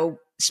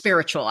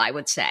 spiritual, I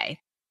would say,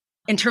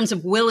 in terms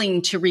of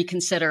willing to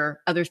reconsider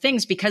other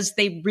things because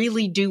they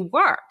really do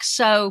work.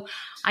 So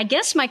I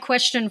guess my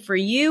question for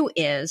you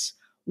is,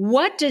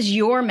 what does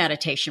your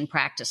meditation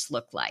practice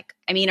look like?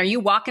 I mean, are you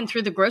walking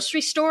through the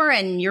grocery store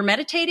and you're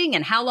meditating,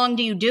 and how long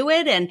do you do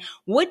it? And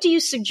what do you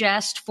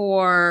suggest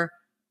for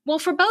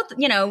both,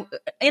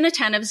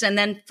 inattentives, and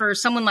then for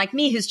someone like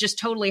me who's just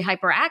totally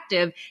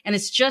hyperactive, and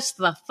it's just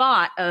the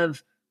thought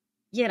of,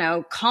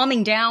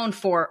 calming down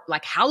for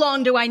like, how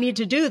long do I need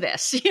to do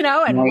this? And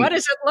right. What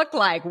does it look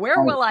like?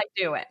 Where will I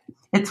do it?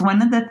 It's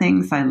one of the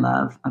things I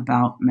love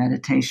about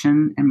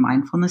meditation and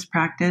mindfulness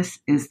practice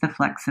is the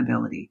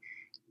flexibility.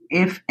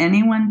 If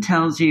anyone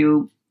tells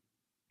you,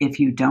 if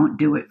you don't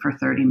do it for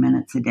 30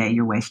 minutes a day,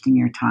 you're wasting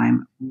your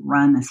time,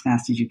 run as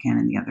fast as you can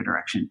in the other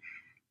direction.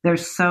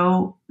 There's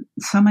so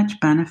much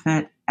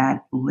benefit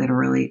at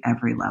literally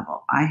every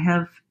level. I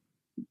have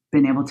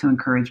been able to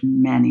encourage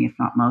many, if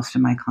not most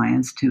of my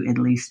clients to at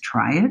least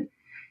try it.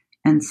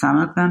 And some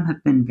of them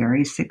have been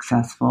very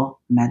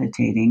successful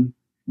meditating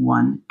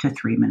 1 to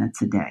 3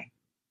 minutes a day.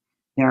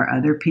 There are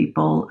other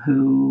people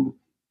who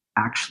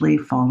actually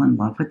fall in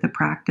love with the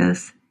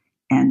practice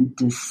and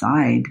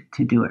decide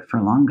to do it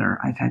for longer.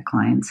 I've had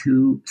clients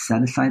who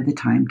set aside the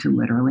time to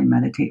literally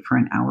meditate for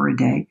an hour a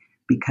day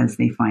because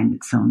they find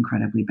it so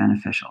incredibly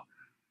beneficial.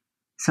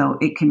 So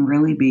it can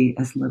really be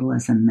as little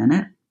as a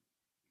minute.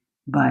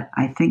 But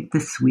I think the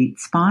sweet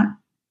spot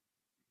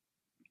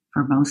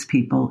for most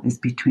people is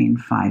between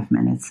 5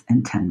 minutes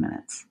and 10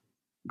 minutes.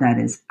 That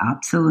is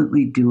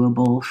absolutely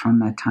doable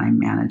from a time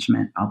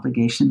management,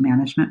 obligation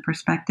management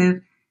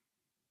perspective.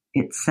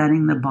 It's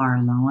setting the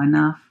bar low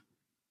enough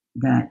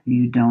that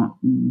you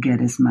don't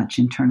get as much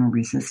internal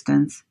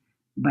resistance.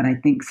 But I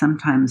think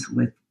sometimes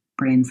with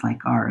brains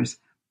like ours,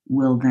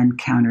 we'll then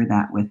counter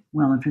that with,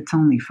 well, if it's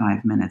only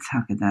 5 minutes,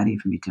 how could that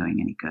even be doing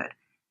any good?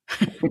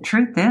 The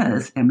truth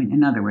is,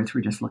 in other words, we're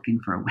just looking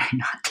for a way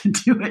not to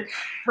do it.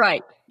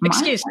 Right.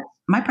 Excuse me.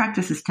 My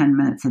practice is 10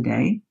 minutes a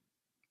day,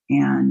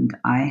 and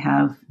I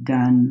have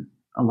done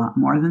a lot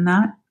more than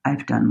that.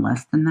 I've done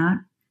less than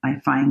that.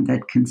 I find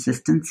that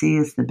consistency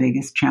is the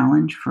biggest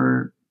challenge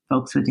for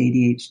folks with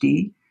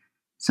ADHD.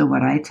 So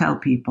what I tell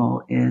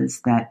people is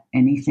that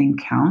anything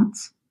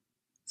counts.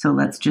 So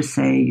let's just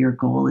say your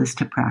goal is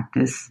to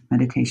practice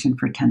meditation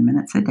for 10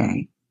 minutes a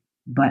day,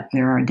 but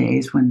there are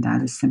days when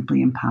that is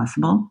simply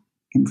impossible.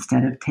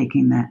 Instead of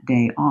taking that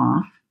day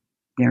off,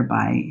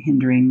 thereby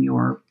hindering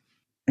your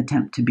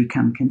attempt to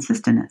become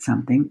consistent at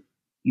something,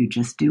 you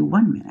just do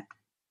 1 minute.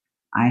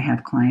 I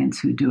have clients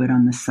who do it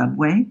on the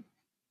subway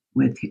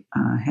with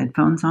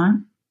headphones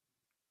on.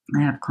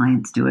 I have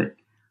clients do it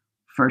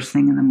first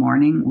thing in the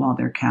morning while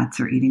their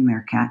cats are eating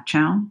their cat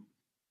chow.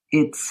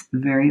 It's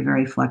very,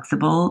 very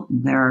flexible.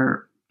 There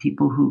are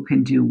people who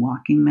can do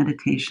walking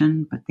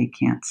meditation, but they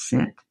can't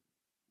sit.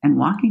 And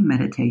walking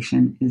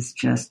meditation is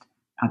just,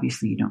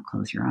 obviously you don't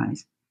close your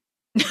eyes,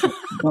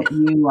 but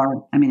you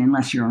are,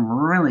 unless you're in a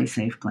really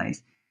safe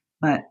place.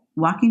 But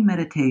walking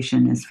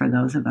meditation is for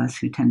those of us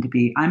who tend to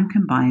be, I'm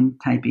combined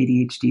type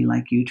ADHD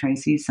like you,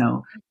 Tracy.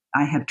 So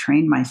I have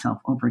trained myself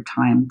over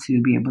time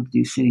to be able to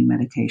do sitting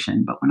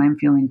meditation. But when I'm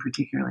feeling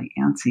particularly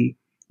antsy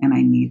and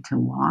I need to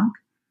walk,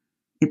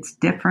 it's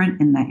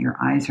different in that your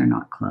eyes are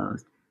not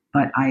closed.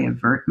 But I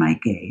avert my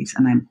gaze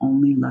and I'm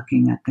only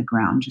looking at the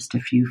ground just a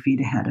few feet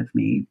ahead of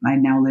me. I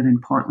now live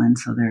in Portland,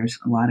 so there's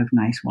a lot of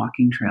nice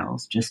walking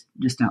trails just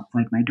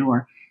outside my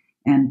door.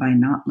 And by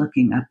not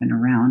looking up and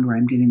around where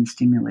I'm getting the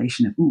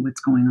stimulation of,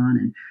 what's going on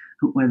and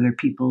whether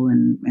people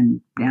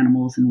and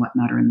animals and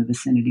whatnot are in the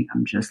vicinity,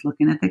 I'm just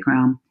looking at the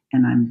ground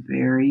and I'm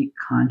very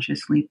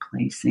consciously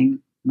placing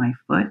my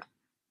foot.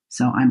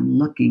 So I'm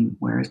looking,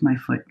 where is my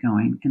foot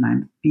going? And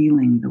I'm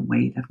feeling the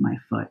weight of my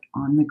foot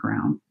on the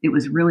ground. It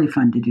was really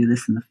fun to do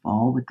this in the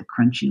fall with the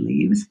crunchy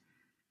leaves,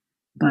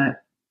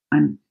 but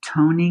I'm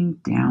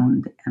toning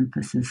down the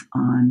emphasis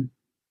on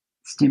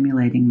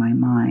stimulating my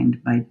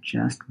mind by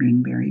just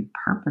being very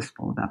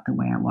purposeful about the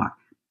way I walk.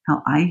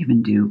 Hell, I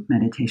even do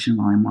meditation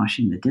while I'm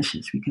washing the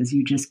dishes because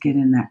you just get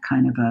in that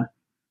kind of a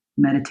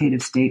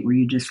meditative state where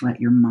you just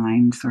let your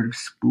mind sort of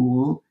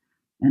spool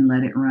and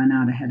let it run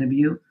out ahead of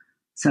you.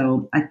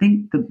 So I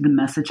think the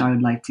message I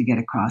would like to get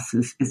across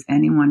is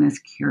anyone is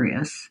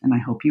curious, and I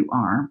hope you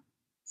are,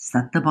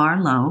 set the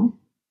bar low,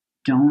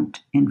 don't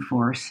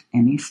enforce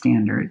any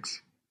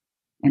standards,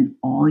 and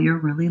all you're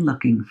really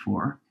looking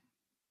for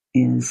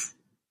is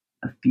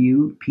a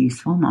few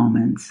peaceful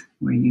moments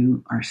where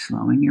you are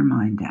slowing your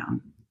mind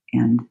down,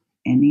 and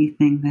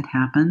anything that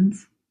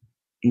happens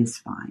is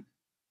fine.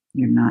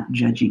 You're not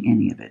judging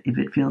any of it. If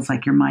it feels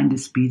like your mind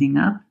is speeding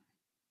up,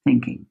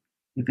 thinking.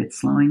 If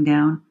it's slowing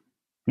down,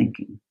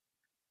 thinking.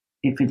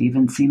 If it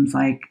even seems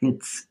like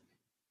it's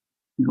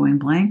going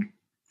blank,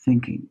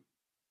 thinking.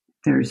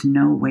 There's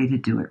no way to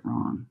do it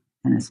wrong.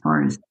 And as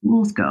far as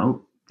tools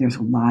go, there's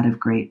a lot of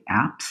great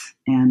apps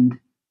and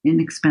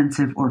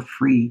inexpensive or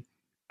free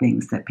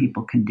things that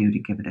people can do to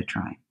give it a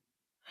try.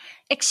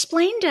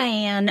 Explain,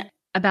 Diann,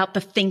 about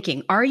the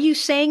thinking. Are you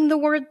saying the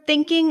word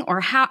thinking, or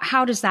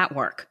how does that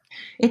work?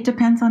 It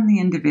depends on the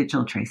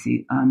individual,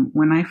 Tracy.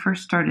 When I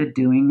first started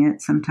doing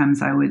it,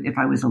 sometimes I would, if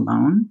I was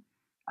alone,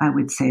 I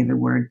would say the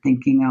word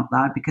thinking out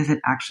loud because it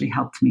actually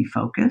helped me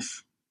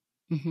focus.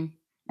 Mm-hmm.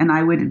 And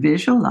I would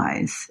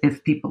visualize,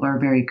 if people are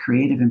very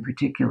creative in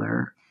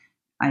particular,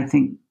 I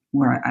think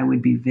where I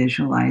would be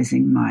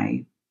visualizing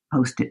my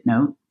Post-it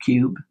note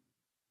cube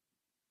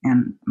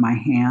and my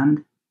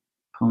hand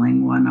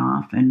pulling one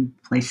off and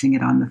placing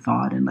it on the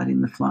thought and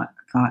letting the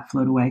thought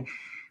float away.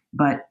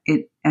 But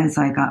as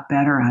I got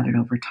better at it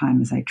over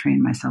time, as I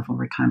trained myself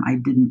over time, I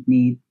didn't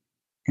need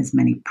as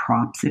many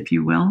props, if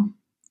you will.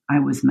 I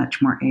was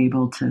much more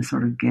able to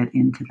sort of get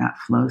into that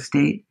flow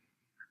state.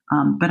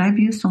 But I've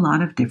used a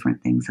lot of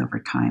different things over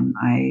time.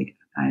 I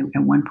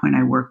at one point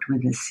I worked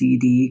with a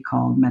CD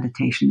called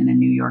Meditation in a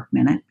New York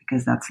Minute,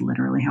 because that's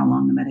literally how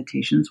long the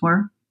meditations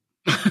were.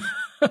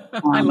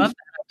 I love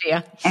that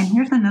idea. And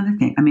here's another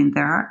thing. I mean,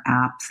 there are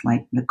apps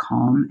like the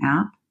Calm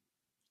app.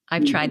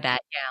 I've tried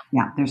that.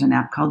 Yeah. Yeah. There's an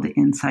app called the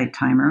Insight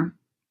Timer.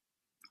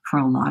 For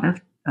a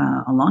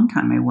long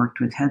time, I worked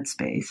with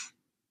Headspace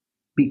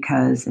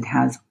because it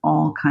has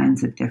all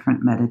kinds of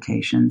different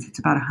meditations. It's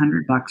about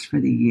 $100 for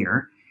the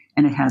year.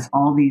 And it has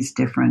all these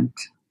different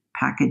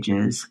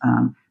packages,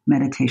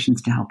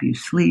 meditations to help you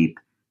sleep,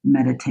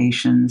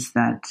 meditations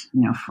that,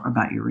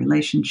 about your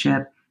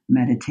relationship,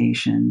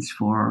 meditations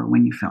for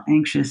when you feel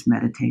anxious,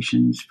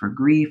 meditations for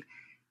grief.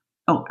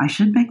 Oh, I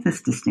should make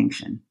this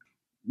distinction.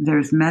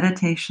 There's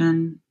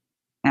meditation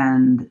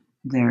and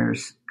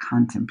there's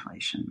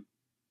contemplation.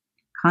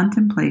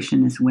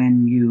 Contemplation is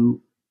when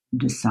you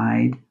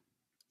decide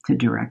to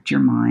direct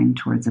your mind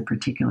towards a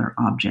particular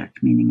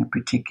object, meaning a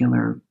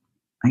particular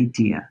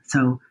idea.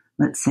 So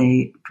let's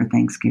say for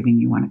Thanksgiving,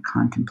 you want to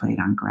contemplate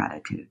on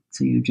gratitude.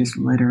 So you just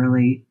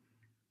literally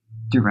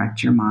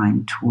direct your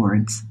mind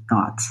towards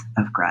thoughts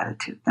of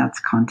gratitude. That's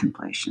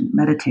contemplation.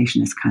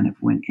 Meditation is kind of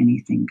when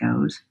anything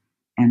goes.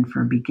 And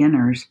for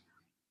beginners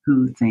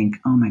who think,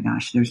 oh my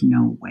gosh, there's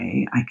no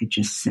way I could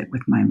just sit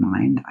with my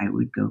mind, I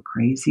would go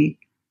crazy,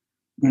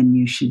 then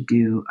you should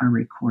do a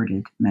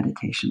recorded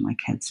meditation like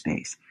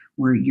Headspace,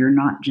 where you're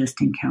not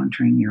just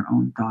encountering your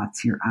own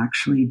thoughts, you're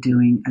actually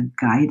doing a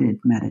guided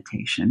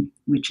meditation,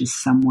 which is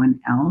someone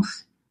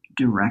else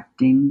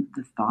directing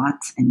the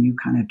thoughts and you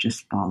kind of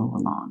just follow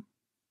along.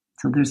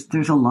 So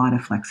there's a lot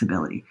of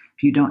flexibility.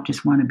 If you don't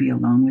just want to be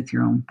alone with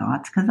your own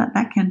thoughts, because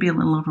that can be a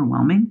little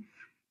overwhelming,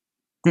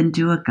 then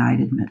do a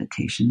guided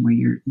meditation where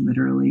you're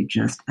literally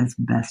just as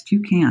best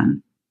you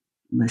can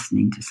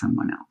listening to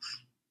someone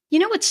else. You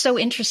know, what's so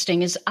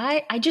interesting is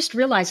I just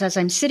realized as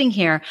I'm sitting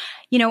here,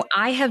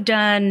 I have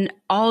done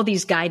all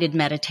these guided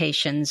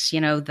meditations.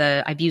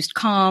 I've used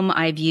Calm,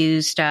 I've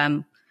used,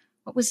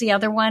 what was the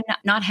other one?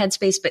 Not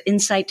Headspace, but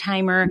Insight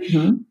Timer. Mm-hmm.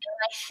 And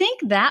I think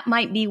that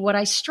might be what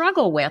I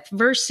struggle with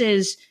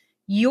versus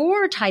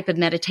your type of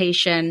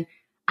meditation,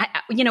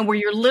 where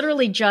you're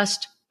literally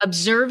just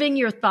observing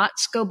your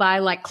thoughts go by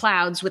like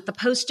clouds with the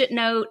Post-it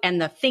note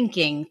and the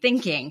thinking.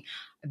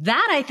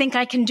 That I think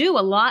I can do a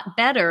lot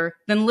better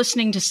than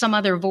listening to some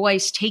other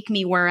voice take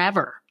me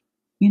wherever.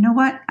 You know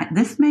what?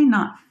 This may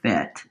not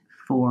fit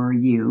for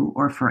you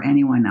or for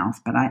anyone else,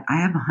 but I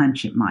have a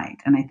hunch it might.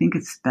 And I think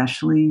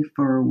especially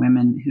for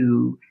women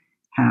who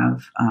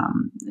have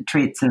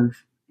traits of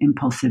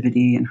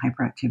impulsivity and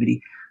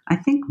hyperactivity, I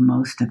think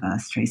most of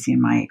us, Tracy,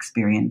 in my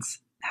experience,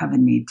 have a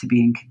need to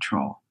be in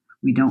control.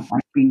 We don't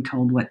like being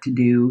told what to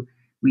do.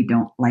 We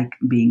don't like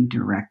being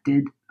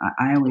directed.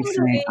 I always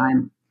say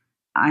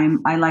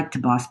I like to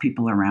boss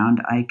people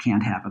around. I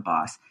can't have a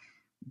boss.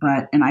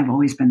 And I've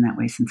always been that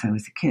way since I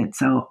was a kid.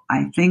 So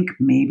I think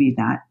maybe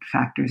that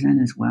factors in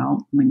as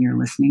well when you're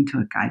listening to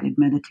a guided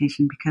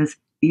meditation, because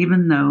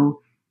even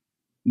though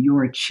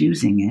you're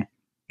choosing it,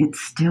 it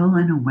still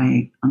in a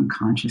way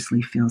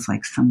unconsciously feels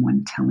like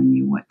someone telling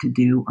you what to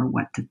do or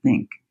what to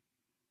think.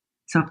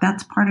 So if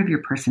that's part of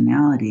your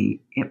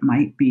personality, it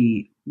might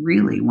be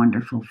really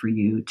wonderful for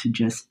you to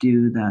just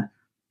do the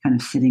kind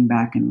of sitting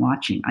back and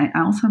watching. I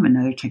also have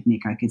another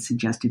technique I could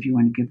suggest if you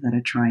want to give that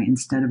a try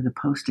instead of the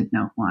Post-it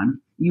note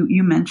one.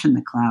 You mentioned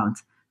the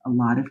clouds. A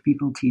lot of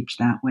people teach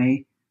that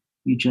way.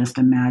 You just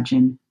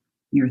imagine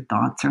your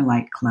thoughts are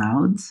like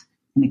clouds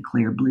in a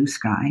clear blue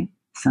sky.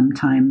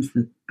 Sometimes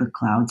the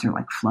clouds are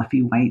like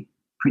fluffy white,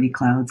 pretty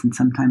clouds, and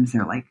sometimes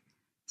they're like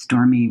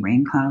stormy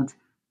rain clouds,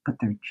 but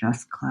they're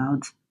just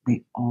clouds.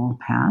 They all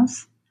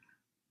pass.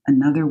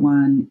 Another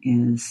one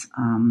is,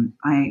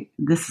 I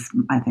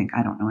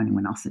don't know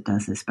anyone else that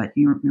does this, but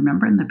you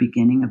remember in the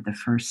beginning of the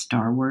first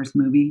Star Wars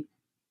movie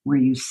where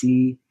you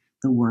see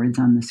the words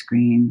on the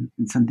screen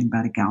and something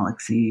about a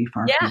galaxy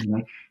far, far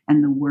away,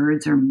 and the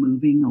words are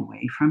moving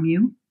away from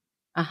you?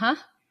 Uh-huh.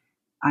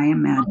 I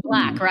imagine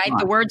black, right?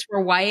 The words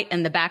were white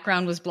and the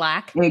background was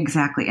black.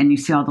 Exactly. And you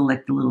see all the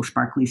little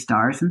sparkly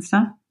stars and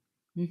stuff.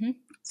 Mm-hmm.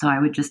 So I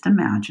would just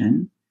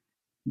imagine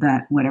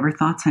that whatever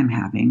thoughts I'm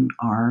having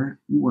are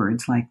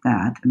words like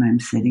that. And I'm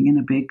sitting in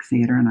a big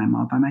theater and I'm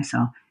all by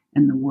myself.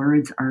 And the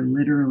words are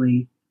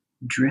literally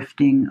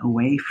drifting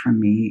away from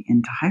me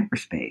into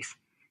hyperspace.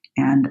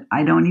 And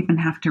I don't even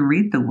have to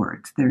read the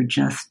words. They're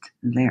just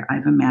there.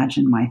 I've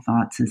imagined my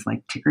thoughts as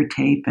like ticker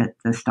tape at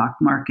the stock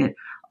market,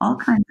 all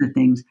kinds of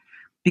things,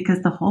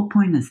 because the whole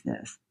point is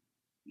this.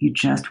 You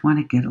just want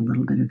to get a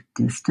little bit of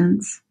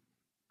distance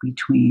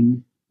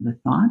between the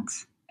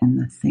thoughts and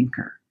the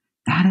thinker.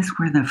 That is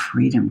where the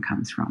freedom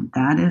comes from.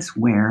 That is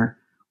where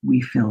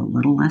we feel a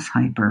little less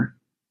hyper,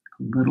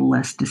 a little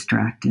less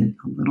distracted,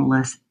 a little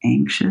less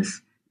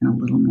anxious, and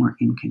a little more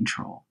in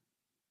control.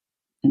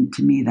 And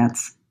to me,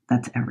 that's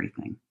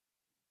everything.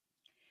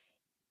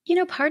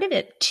 Part of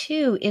it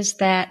too is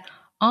that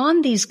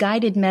on these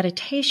guided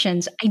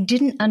meditations, I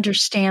didn't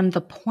understand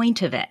the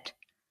point of it.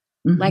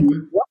 Mm-hmm. Like,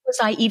 what was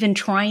I even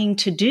trying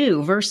to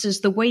do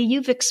versus the way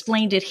you've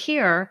explained it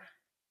here?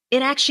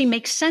 It actually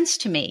makes sense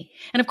to me.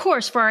 And of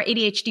course, for our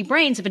ADHD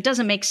brains, if it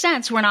doesn't make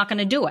sense, we're not going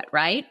to do it,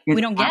 right?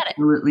 We don't get it.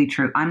 Absolutely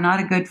true. I'm not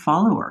a good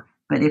follower,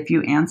 but if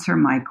you answer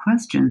my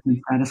questions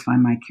and satisfy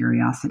my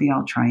curiosity,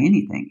 I'll try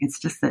anything. It's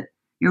just that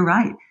you're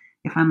right.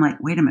 If I'm like,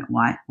 wait a minute,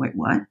 why? Wait,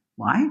 what?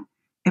 Why?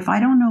 If I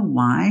don't know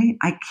why,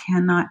 I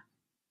cannot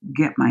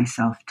get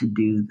myself to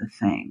do the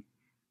thing.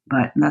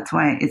 But that's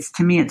why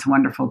to me, it's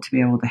wonderful to be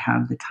able to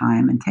have the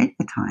time and take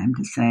the time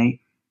to say,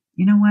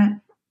 you know what?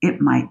 It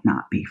might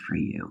not be for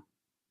you.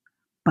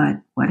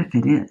 But what if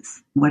it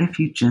is? What if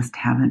you just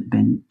haven't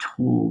been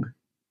told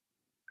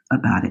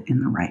about it in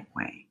the right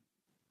way?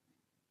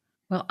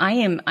 Well,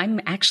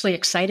 I'm actually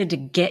excited to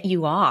get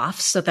you off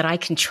so that I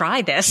can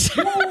try this.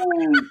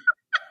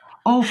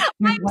 Oh,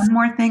 there's one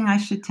more thing I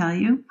should tell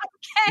you.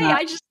 Okay,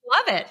 I just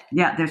love it.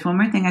 Yeah, there's one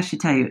more thing I should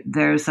tell you.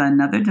 There's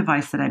another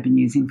device that I've been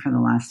using for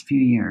the last few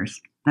years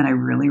that I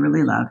really,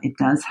 really love. It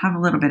does have a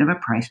little bit of a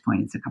price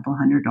point. It's a couple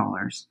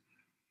 $100,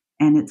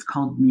 and it's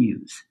called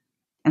Muse.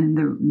 And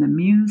the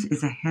Muse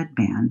is a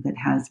headband that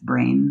has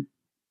brain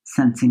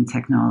sensing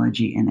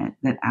technology in it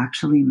that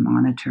actually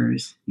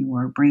monitors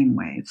your brain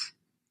waves.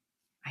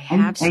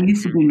 I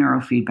used to do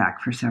neurofeedback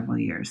for several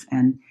years.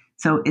 And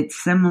so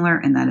it's similar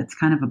in that it's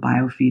kind of a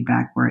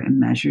biofeedback where it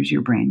measures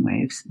your brain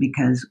waves,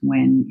 because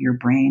when your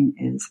brain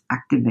is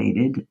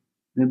activated,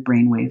 the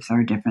brain waves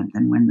are different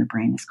than when the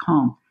brain is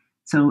calm.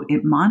 So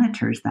it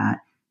monitors that.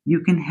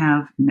 You can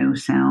have no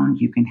sound.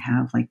 You can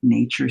have like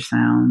nature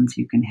sounds.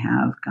 You can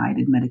have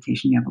guided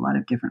meditation. You have a lot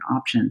of different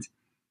options.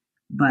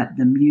 But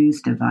the Muse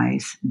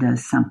device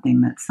does something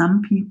that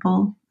some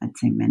people, I'd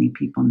say many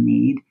people,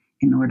 need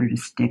in order to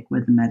stick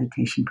with the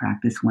meditation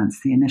practice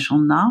once the initial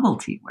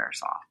novelty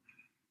wears off.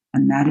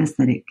 And that is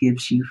that it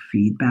gives you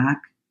feedback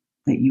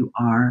that you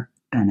are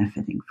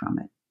benefiting from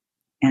it.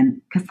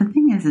 And because the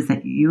thing is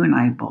that you and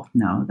I both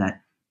know that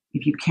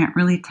if you can't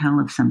really tell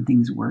if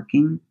something's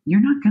working,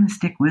 you're not going to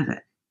stick with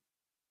it.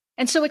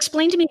 And so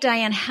explain to me,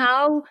 Diann,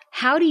 how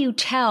do you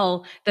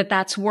tell that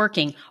that's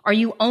working? Are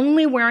you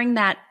only wearing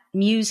that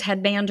Muse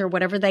headband or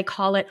whatever they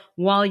call it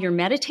while you're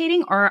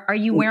meditating, or are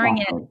you wearing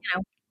it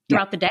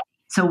throughout the day?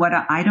 So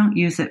I don't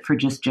use it for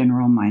just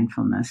general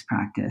mindfulness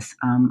practice.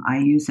 I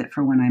use it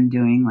for when I'm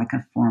doing like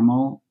a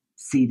formal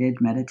seated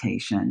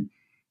meditation.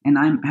 And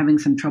I'm having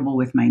some trouble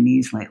with my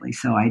knees lately,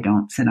 so I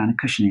don't sit on a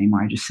cushion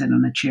anymore. I just sit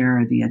on a chair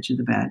or the edge of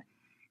the bed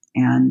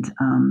and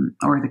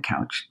or the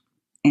couch.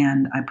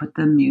 And I put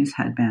the Muse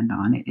headband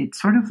on.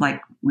 It's sort of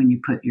like when you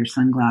put your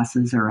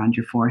sunglasses around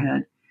your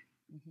forehead.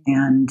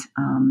 Mm-hmm.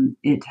 And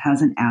it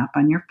has an app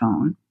on your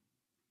phone.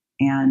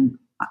 And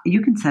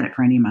you can set it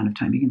for any amount of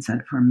time. You can set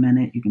it for a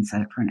minute. You can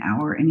set it for an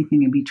hour,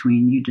 anything in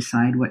between. You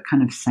decide what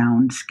kind of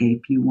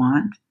soundscape you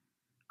want.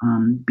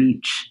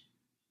 Beach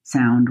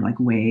sound like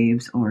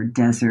waves, or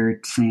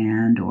desert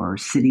sand, or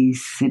city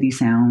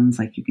sounds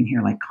like you can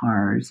hear like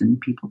cars and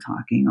people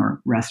talking,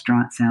 or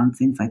restaurant sounds,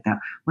 things like that,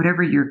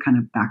 whatever your kind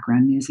of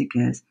background music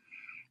is.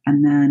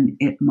 And then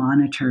it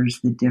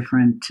monitors the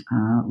different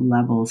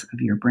levels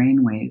of your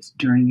brain waves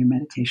during your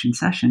meditation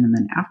session. And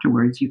then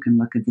afterwards, you can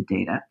look at the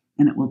data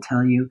and it will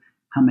tell you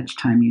how much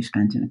time you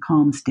spent in a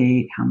calm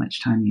state, how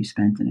much time you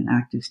spent in an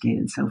active state,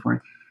 and so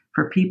forth.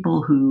 For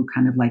people who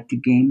kind of like to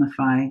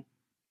gamify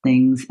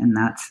things, and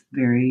that's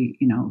very,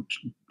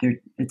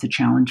 it's a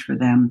challenge for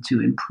them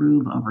to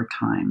improve over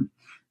time,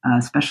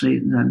 especially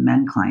the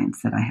men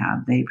clients that I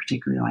have. They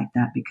particularly like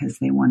that because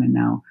they want to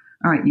know,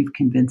 all right, you've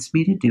convinced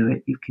me to do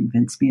it. You've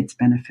convinced me it's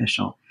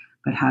beneficial,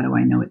 but how do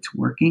I know it's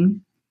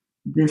working?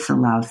 This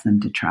allows them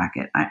to track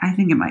it. I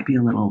think it might be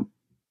a little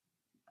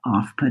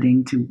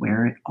off-putting to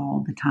wear it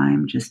all the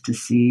time just to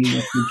see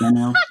what the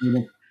general state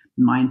of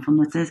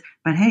mindfulness is.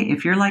 But hey,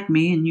 if you're like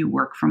me and you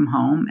work from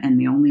home and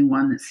the only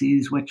one that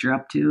sees what you're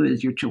up to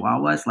is your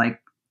chihuahuas,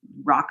 like,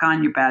 rock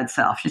on your bad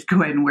self. Just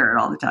go ahead and wear it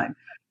all the time.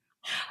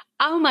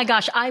 Oh my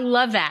gosh, I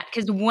love that,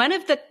 because one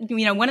of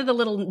the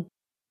little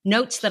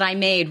notes that I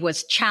made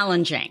was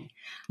challenging.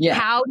 Yeah.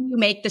 How do you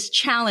make this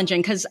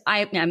challenging? Because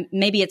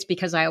maybe it's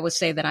because I always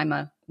say that I'm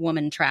a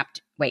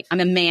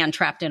man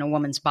trapped in a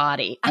woman's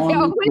body. I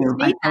always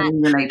need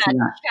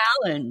that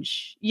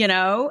challenge,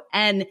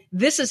 and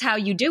this is how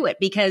you do it,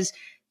 because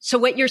So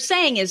what you're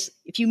saying is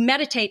if you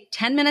meditate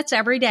 10 minutes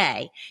every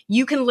day,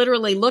 you can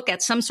literally look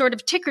at some sort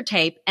of ticker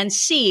tape and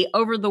see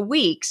over the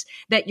weeks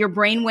that your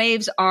brain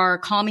waves are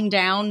calming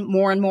down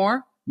more and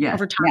more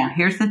over time. Yeah.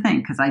 Here's the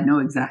thing, because I know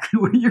exactly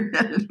where you're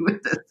headed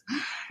with this,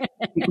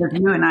 because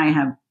you and I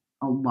have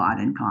a lot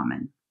in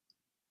common.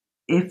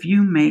 If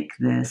you make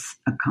this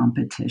a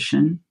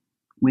competition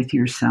with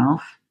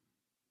yourself,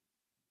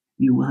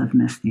 you will have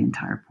missed the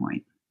entire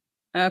point.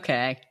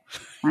 Okay.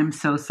 I'm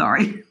so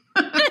sorry.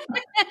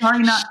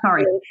 Sorry, not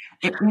sorry.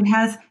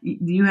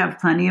 You have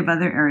plenty of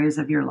other areas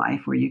of your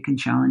life where you can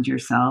challenge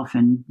yourself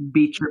and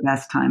beat your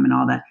best time and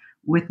all that.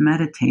 With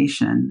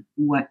meditation,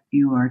 what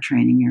you are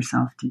training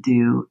yourself to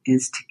do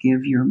is to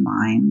give your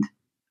mind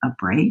a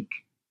break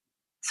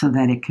so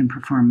that it can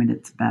perform at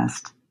its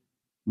best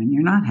when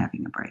you're not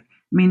having a break.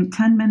 I mean,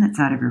 10 minutes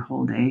out of your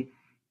whole day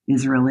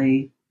is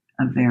really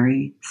a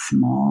very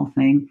small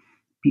thing.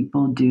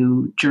 People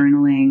do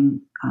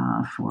journaling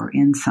for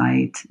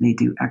insight. They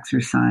do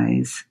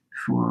exercise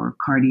for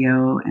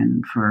cardio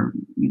and for,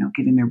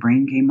 getting their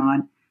brain game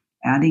on.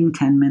 Adding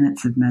 10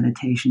 minutes of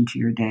meditation to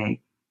your day,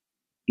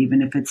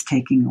 even if it's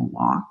taking a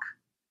walk,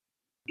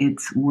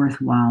 it's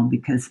worthwhile,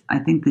 because I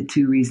think the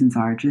two reasons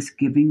are just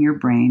giving your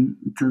brain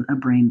a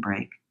brain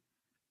break.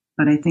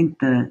 But I think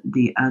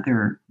the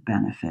other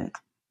benefit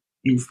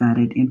is that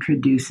it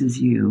introduces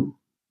you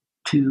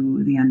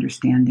to the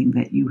understanding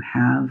that you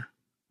have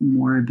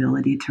more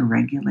ability to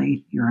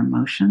regulate your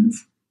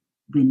emotions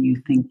than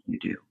you think you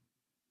do.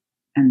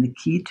 And the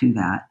key to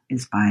that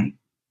is by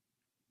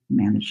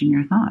managing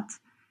your thoughts.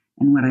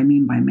 And what I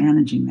mean by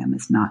managing them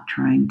is not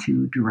trying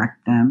to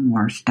direct them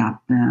or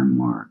stop them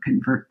or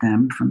convert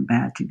them from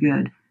bad to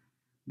good,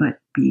 but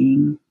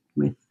being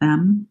with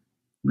them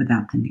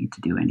without the need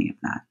to do any of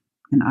that.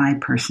 And I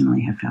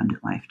personally have found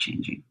it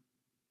life-changing.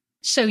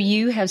 So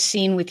you have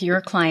seen with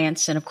your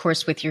clients and, of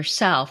course, with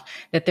yourself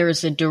that there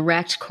is a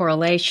direct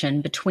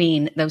correlation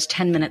between those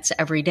 10 minutes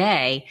every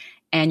day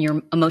and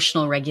your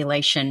emotional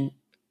regulation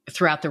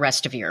throughout the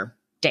rest of your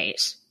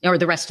days or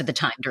the rest of the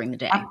time during the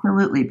day.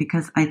 Absolutely,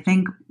 because I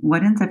think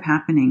what ends up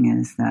happening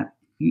is that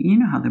you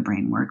know how the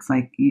brain works.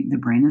 Like the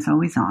brain is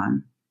always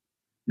on,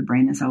 the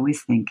brain is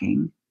always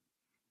thinking.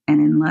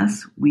 And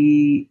unless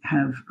we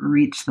have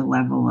reached the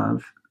level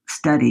of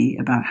study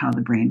about how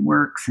the brain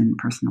works in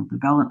personal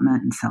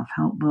development and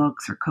self-help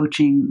books or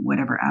coaching,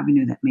 whatever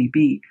avenue that may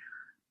be,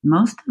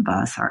 most of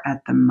us are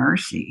at the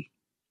mercy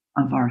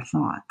of our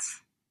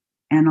thoughts.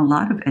 And a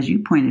lot of, as you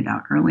pointed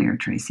out earlier,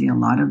 Tracy, a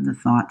lot of the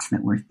thoughts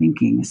that we're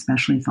thinking,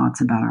 especially thoughts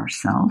about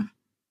ourselves,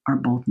 are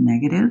both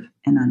negative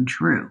and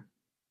untrue,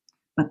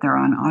 but they're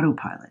on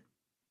autopilot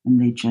and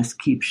they just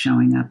keep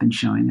showing up and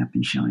showing up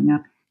and showing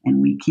up.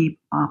 And we keep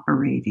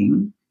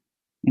operating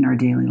in our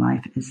daily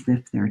life as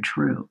if they're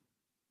true.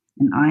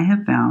 And I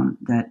have found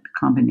that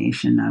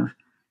combination of,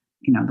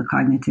 the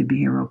cognitive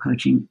behavioral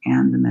coaching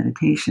and the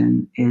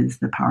meditation is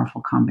the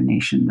powerful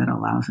combination that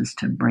allows us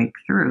to break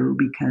through,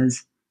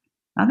 because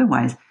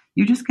otherwise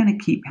you're just going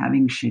to keep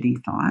having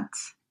shitty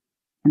thoughts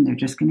and they're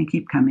just going to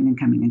keep coming and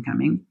coming and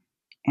coming.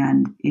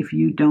 And if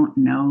you don't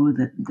know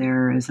that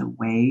there is a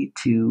way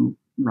to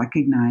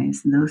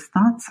recognize those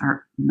thoughts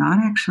are not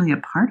actually a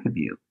part of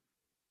you,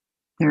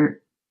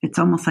 it's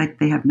almost like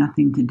they have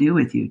nothing to do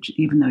with you,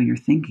 even though you're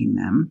thinking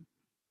them.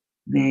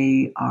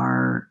 They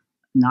are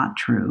not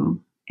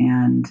true.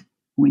 And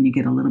when you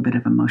get a little bit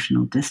of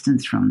emotional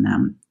distance from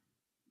them,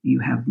 you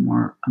have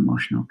more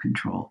emotional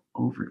control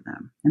over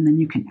them. And then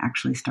you can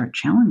actually start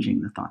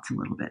challenging the thoughts a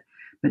little bit.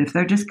 But if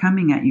they're just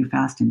coming at you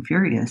fast and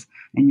furious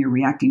and you're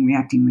reacting,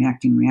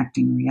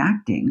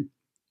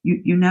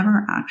 you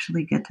never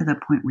actually get to the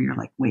point where you're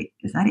like, wait,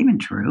 is that even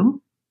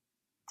true?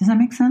 Does that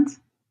make sense?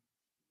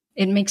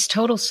 It makes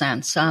total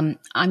sense. I'm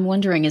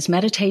wondering, is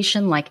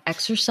meditation like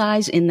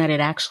exercise in that it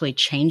actually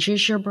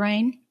changes your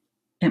brain?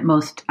 It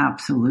most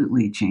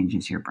absolutely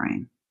changes your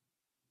brain.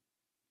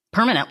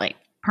 Permanently.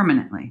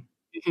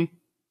 Mm-hmm.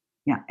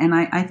 Yeah. And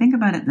I think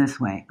about it this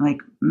way, like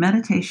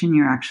meditation,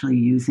 you're actually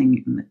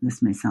using,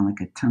 this may sound like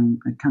a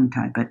tongue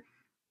tie, but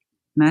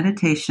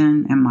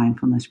meditation and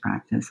mindfulness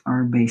practice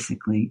are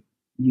basically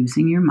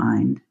using your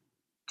mind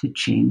to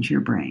change your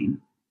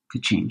brain, to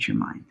change your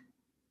mind.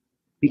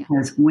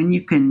 Because when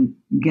you can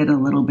get a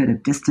little bit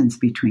of distance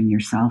between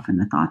yourself and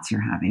the thoughts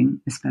you're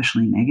having,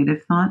 especially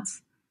negative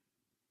thoughts,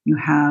 you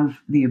have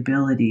the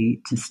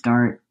ability to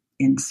start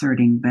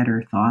inserting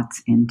better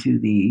thoughts into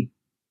the,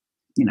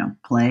 the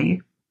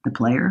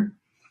player.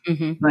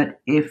 Mm-hmm.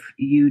 But if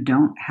you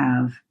don't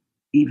have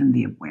even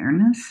the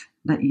awareness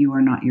that you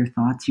are not your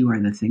thoughts, you are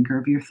the thinker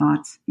of your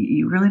thoughts,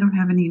 you really don't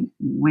have any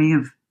way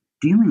of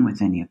dealing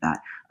with any of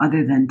that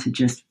other than to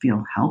just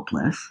feel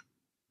helpless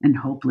and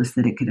hopeless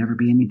that it could ever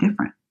be any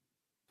different.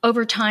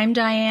 Over time,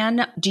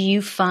 Diann, do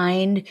you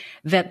find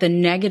that the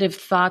negative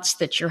thoughts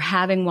that you're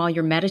having while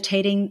you're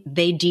meditating,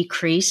 they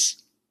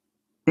decrease?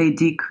 They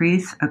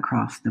decrease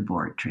across the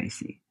board,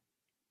 Tracy.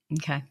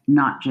 Okay.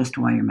 Not just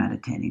while you're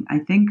meditating. I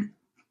think,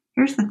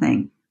 here's the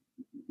thing.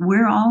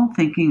 We're all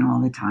thinking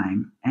all the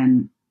time.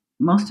 And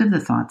most of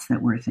the thoughts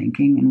that we're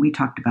thinking, and we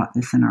talked about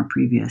this in our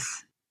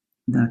previous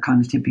the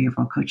cognitive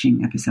behavioral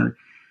coaching episode,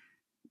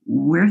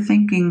 we're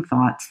thinking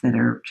thoughts that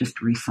are just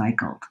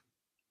recycled,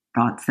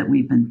 thoughts that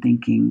we've been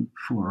thinking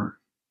for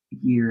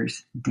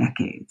years,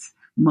 decades.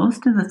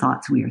 Most of the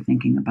thoughts we are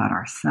thinking about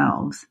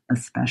ourselves,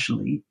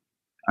 especially,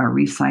 are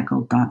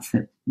recycled thoughts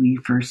that we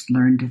first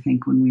learned to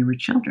think when we were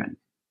children.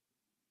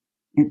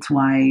 It's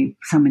why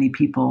so many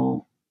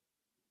people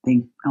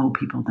think, oh,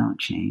 people don't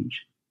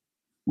change.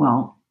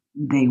 Well,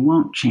 they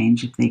won't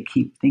change if they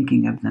keep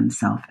thinking of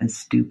themselves as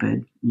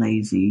stupid,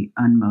 lazy,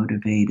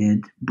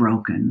 unmotivated,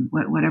 broken,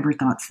 whatever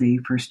thoughts they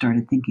first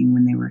started thinking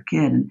when they were a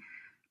kid. And,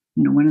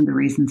 one of the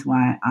reasons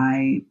why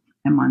I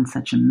am on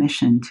such a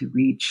mission to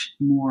reach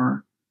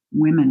more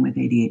women with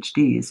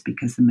ADHD is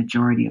because the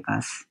majority of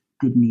us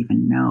didn't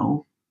even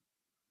know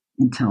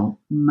until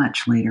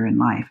much later in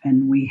life.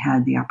 And we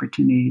had the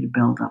opportunity to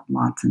build up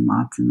lots and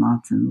lots and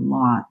lots and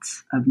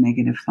lots of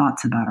negative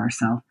thoughts about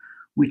ourselves,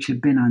 which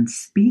have been on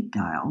speed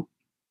dial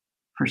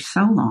for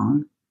so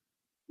long,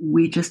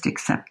 we just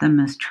accept them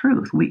as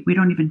truth. We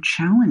don't even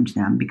challenge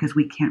them because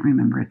we can't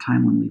remember a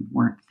time when we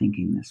weren't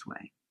thinking this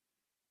way.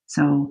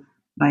 So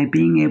by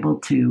being able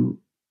to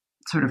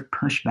sort of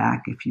push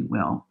back, if you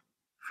will,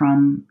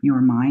 from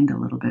your mind a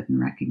little bit and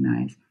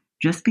recognize,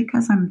 just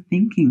because I'm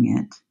thinking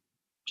it,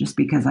 just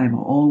because I've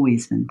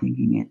always been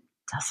thinking it,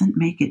 doesn't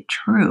make it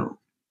true.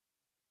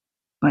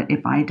 But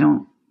if I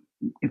don't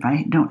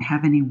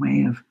have any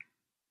way of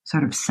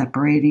sort of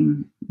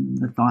separating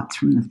the thoughts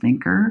from the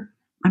thinker,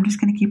 I'm just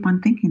going to keep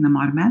on thinking them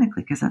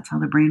automatically because that's how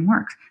the brain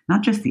works.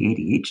 Not just the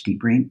ADHD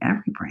brain,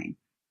 every brain.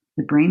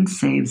 The brain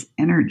saves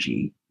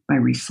energy by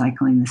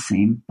recycling the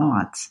same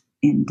thoughts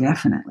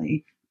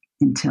indefinitely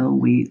until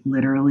we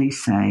literally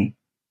say,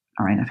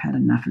 all right, I've had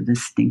enough of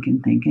this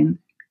stinking thinking.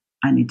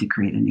 I need to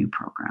create a new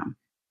program.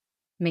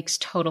 Makes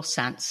total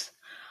sense.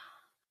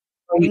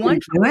 You can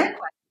do it?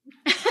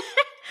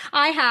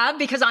 I have,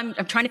 because I'm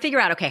trying to figure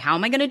out, okay, how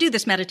am I going to do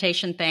this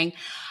meditation thing?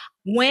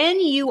 When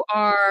you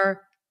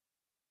are,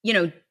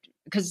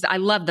 because I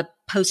love the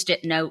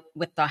Post-it note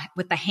with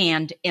the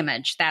hand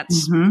image.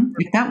 That's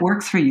if that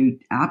works for you,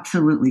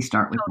 absolutely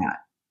start with that.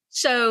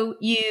 So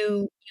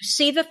you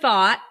see the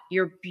thought,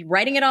 you're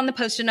writing it on the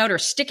Post-it note or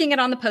sticking it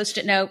on the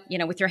Post-it note,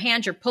 with your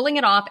hand, you're pulling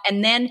it off,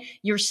 and then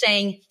you're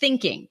saying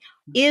thinking.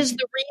 Is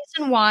the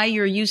reason why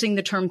you're using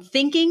the term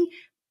thinking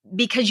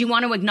because you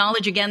want to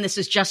acknowledge again, this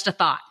is just a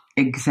thought?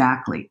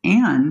 Exactly.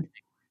 And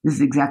this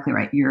is exactly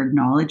right. You're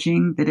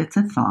acknowledging that it's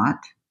a thought.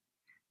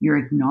 You're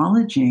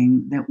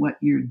acknowledging that what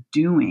you're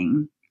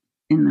doing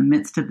in the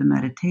midst of the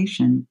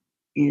meditation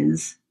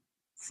is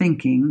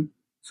thinking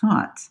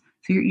thoughts.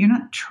 So you're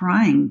not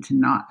trying to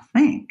not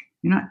think.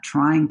 You're not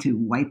trying to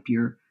wipe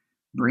your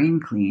brain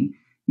clean.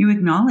 You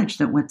acknowledge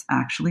that what's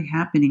actually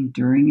happening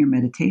during your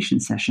meditation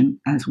session,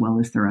 as well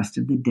as the rest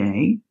of the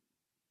day,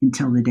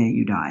 until the day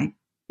you die,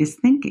 is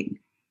thinking.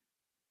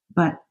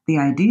 But the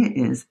idea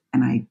is,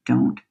 and I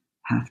don't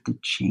have to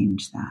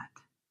change that.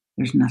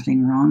 There's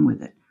nothing wrong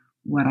with it.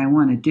 What I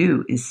want to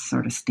do is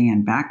sort of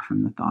stand back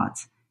from the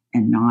thoughts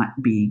and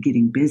not be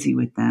getting busy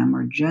with them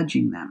or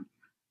judging them.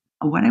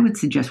 What I would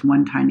suggest,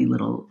 one tiny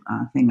little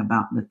thing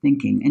about the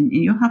thinking, and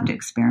you'll have to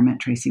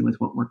experiment, Tracy, with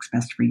what works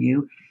best for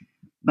you.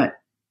 But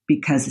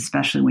because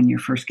especially when you're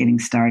first getting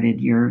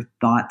started, your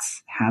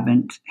thoughts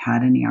haven't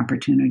had any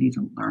opportunity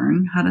to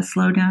learn how to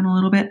slow down a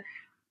little bit,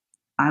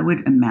 I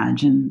would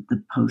imagine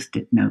the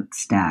Post-it note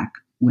stack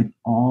with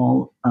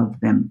all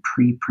of them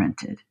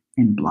pre-printed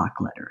in block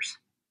letters.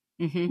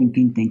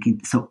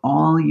 Thinking. So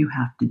all you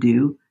have to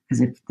do,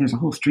 because if there's a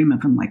whole stream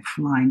of them like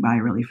flying by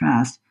really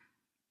fast,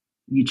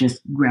 you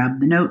just grab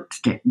the note,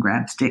 stick,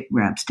 grab stick,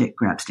 grab stick,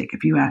 grab stick.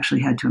 If you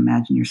actually had to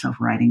imagine yourself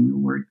writing the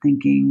word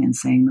thinking and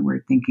saying the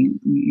word thinking,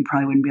 you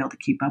probably wouldn't be able to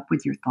keep up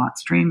with your thought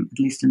stream, at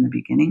least in the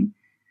beginning.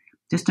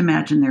 Just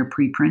imagine they're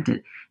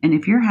pre-printed. And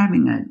if you're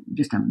having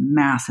just a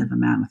massive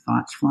amount of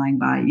thoughts flying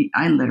by,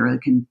 I literally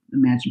can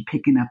imagine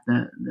picking up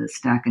the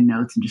stack of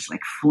notes and just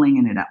like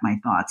flinging it at my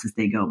thoughts as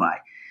they go by.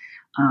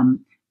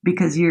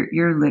 Because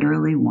you're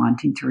literally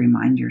wanting to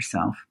remind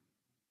yourself,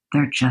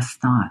 they're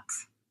just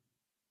thoughts.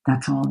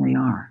 That's all they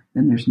are.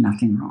 Then there's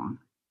nothing wrong.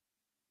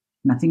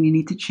 Nothing you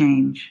need to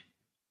change.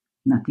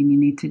 Nothing you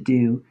need to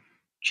do.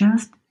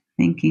 Just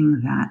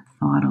thinking that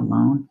thought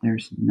alone,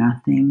 there's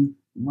nothing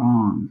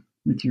wrong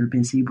with your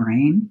busy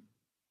brain,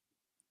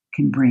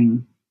 can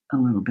bring a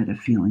little bit of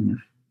feeling of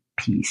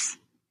peace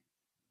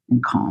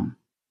and calm.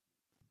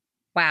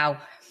 Wow.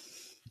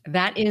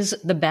 That is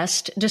the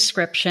best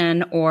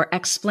description or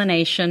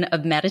explanation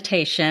of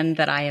meditation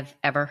that I have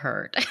ever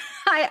heard.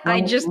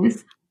 It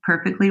is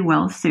perfectly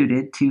well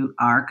suited to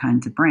our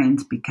kinds of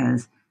brains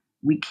because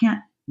we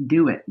can't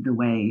do it the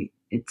way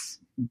I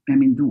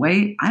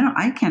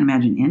can't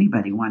imagine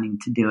anybody wanting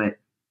to do it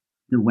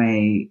the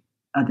way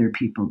other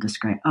people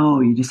describe.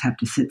 Oh, you just have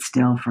to sit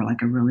still for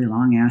like a really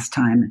long ass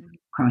time and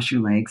cross your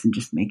legs and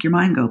just make your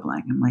mind go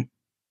blank. I'm like,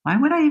 why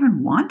would I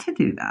even want to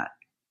do that?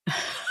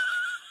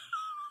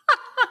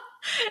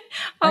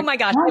 Oh my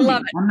gosh, I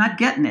love it. I'm not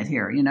getting it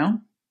here,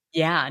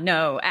 Yeah,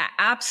 no,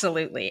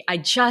 absolutely. I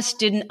just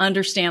didn't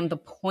understand the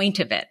point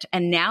of it.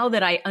 And now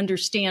that I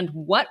understand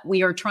what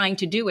we are trying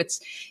to do,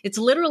 it's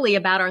literally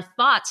about our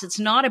thoughts. It's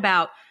not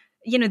about,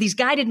 these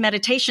guided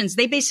meditations.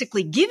 They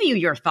basically give you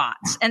your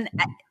thoughts, and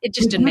it They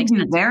just didn't give make you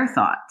sense. their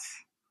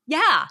thoughts.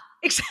 Yeah,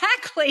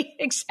 exactly.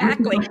 Which is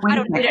Exactly. like, I wait a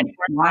don't need second, any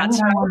more why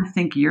thoughts. would I want to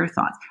think your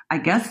thoughts? I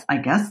guess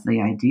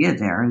the idea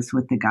there is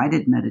with the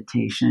guided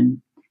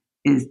meditation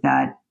is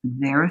that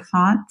their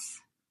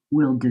thoughts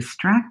will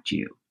distract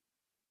you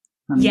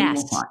from your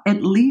Yes, thought,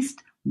 at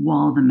least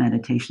while the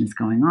meditation is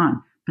going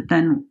on. But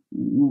then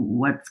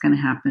what's going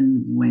to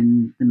happen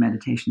when the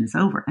meditation is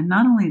over? And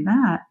not only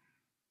that,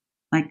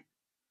 like,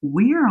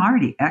 we are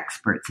already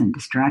experts in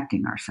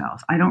distracting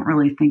ourselves. I don't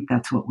really think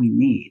that's what we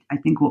need. I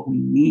think what we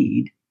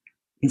need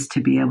is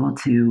to be able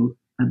to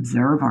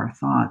observe our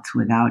thoughts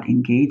without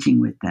engaging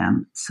with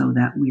them so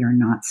that we are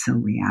not so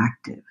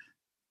reactive.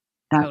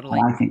 That's totally.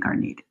 what I think our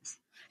need is.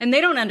 And they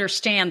don't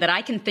understand that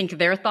I can think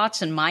their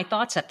thoughts and my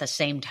thoughts at the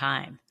same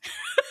time.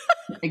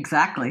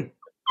 Exactly.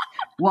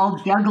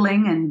 While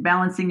juggling and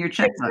balancing your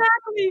checkbook.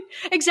 Exactly.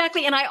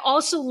 Exactly. And I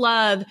also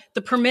love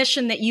the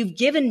permission that you've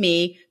given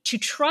me to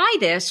try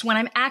this when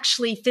I'm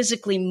actually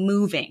physically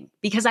moving,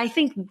 because I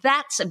think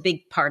that's a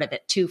big part of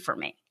it too for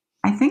me.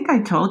 I think I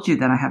told you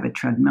that I have a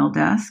treadmill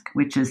desk,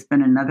 which has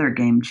been another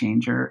game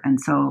changer. And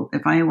so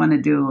if I want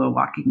to do a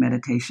walking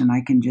meditation,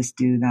 I can just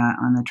do that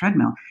on the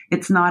treadmill.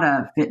 It's not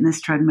a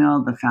fitness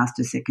treadmill. The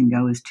fastest it can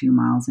go is 2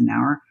 miles an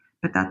hour,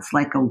 but that's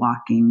like a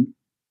walking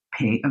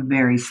pace, a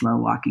very slow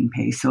walking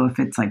pace. So if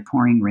it's like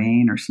pouring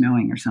rain or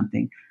snowing or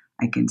something,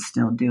 I can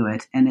still do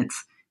it. And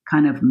it's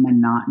kind of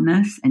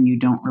monotonous, and you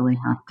don't really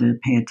have to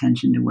pay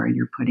attention to where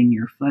you're putting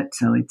your foot.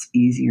 So it's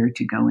easier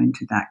to go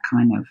into that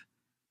kind of,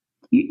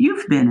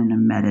 you've been in a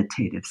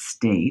meditative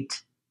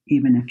state,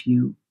 even if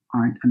you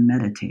aren't a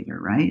meditator,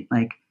 right?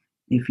 Like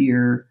if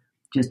you're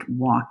just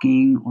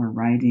walking or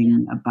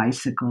riding a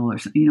bicycle or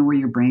something, where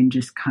your brain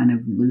just kind of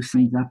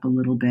loosens up a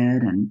little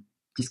bit and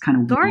just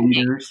kind of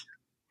Gardening. wanders.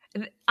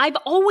 I've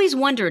always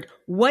wondered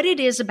what it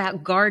is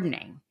about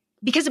gardening,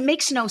 because it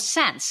makes no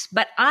sense,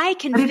 but I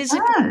can But physically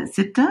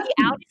it does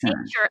be out make in sense.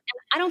 nature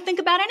and I don't think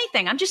about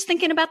anything. I'm just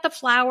thinking about the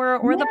flower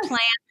or the Yes.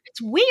 plant.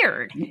 It's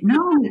weird.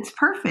 No, it's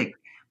perfect.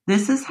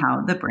 This is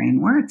how the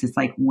brain works. It's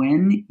like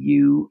when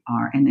you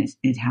are, and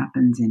it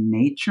happens in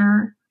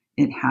nature.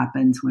 It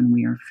happens when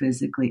we are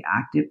physically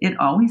active. It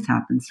always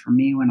happens for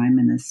me when I'm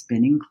in a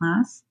spinning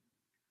class.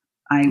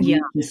 I Yeah.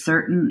 reach a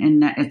certain,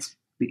 and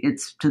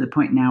it's to the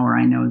point now where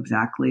I know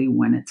exactly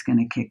when it's going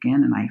to kick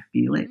in, and I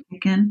feel it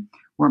kick in,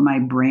 where my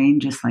brain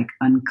just like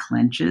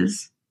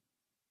unclenches,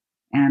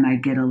 and I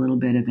get a little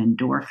bit of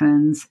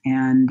endorphins,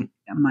 and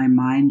my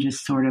mind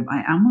just sort of,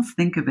 I almost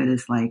think of it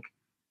as like,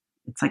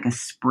 it's like a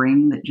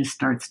spring that just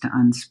starts to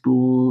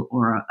unspool,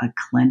 or a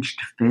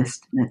clenched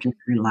fist that just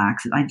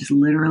relaxes. I just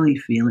literally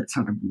feel it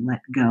sort of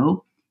let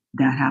go.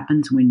 That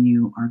happens when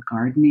you are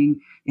gardening.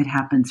 It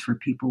happens for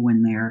people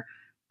when they're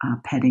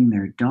petting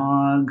their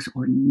dogs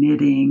or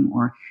knitting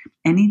or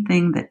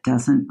anything that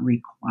doesn't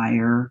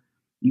require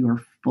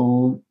your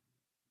full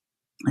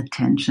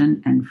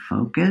attention and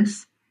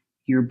focus.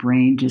 Your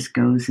brain just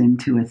goes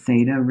into a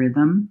theta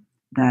rhythm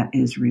that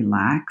is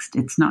relaxed.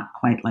 It's not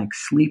quite like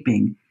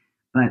sleeping,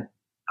 but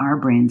our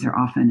brains are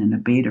often in a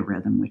beta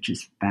rhythm, which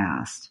is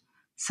fast.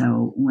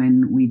 So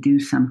when we do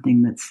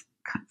something that's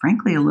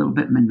frankly a little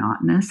bit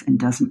monotonous and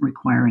doesn't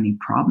require any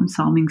problem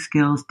solving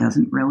skills,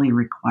 doesn't really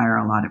require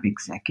a lot of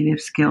executive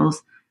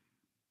skills,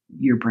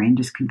 your brain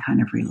just can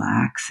kind of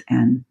relax,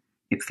 and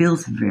it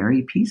feels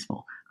very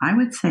peaceful. I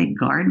would say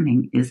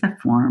gardening is a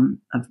form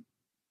of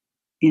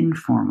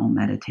informal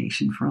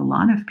meditation for a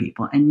lot of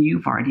people, and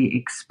you've already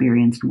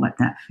experienced what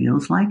that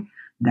feels like.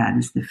 That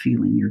is the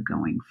feeling you're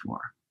going for.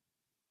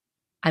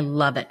 I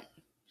love it.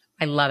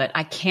 I love it.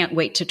 I can't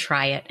wait to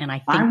try it. And I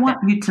think I want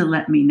you to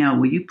let me know.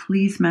 Will you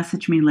please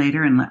message me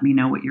later and let me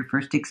know what your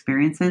first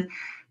experience is?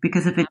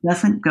 Because if it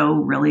doesn't go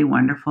really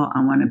wonderful,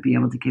 I want to be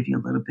able to give you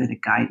a little bit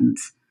of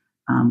guidance,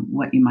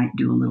 what you might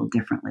do a little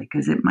differently,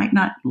 because it might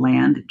not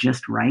land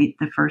just right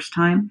the first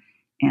time.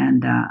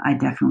 And I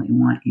definitely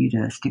want you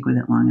to stick with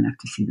it long enough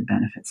to see the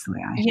benefits the way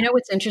I have. You know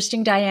what's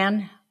interesting,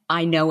 Diann?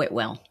 I know it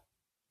will.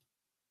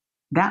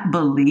 That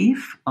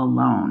belief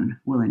alone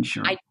will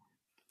ensure.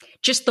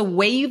 Just the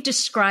way you've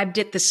described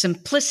it, the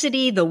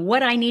simplicity, the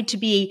what I need to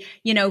be,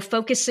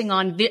 focusing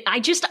on.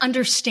 I just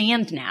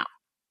understand now.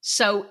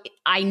 So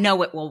I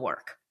know it will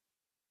work.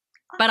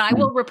 But I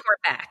will report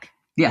back.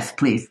 Yes,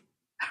 please.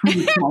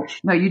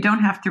 No, you don't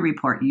have to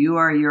report. You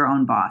are your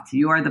own boss.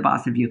 You are the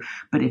boss of you.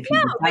 But if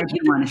you decide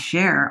you want to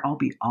share, I'll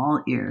be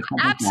all ears.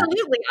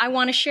 Absolutely. I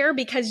want to share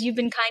because you've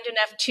been kind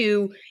enough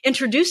to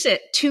introduce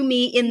it to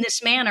me in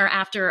this manner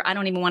after, I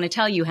don't even want to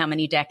tell you how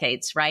many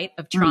decades, right,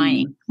 of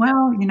trying.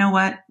 Well, you know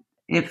what?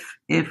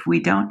 If we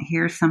don't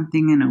hear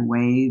something in a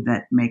way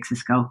that makes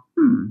us go,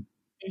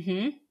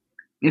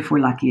 if we're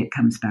lucky, it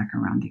comes back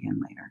around again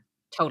later.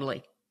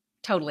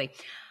 Totally.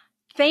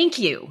 Thank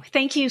you.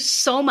 Thank you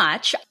so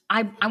much.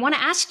 I want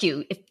to ask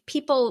you if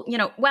people,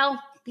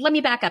 let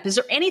me back up. Is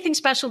there anything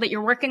special that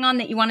you're working on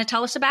that you want to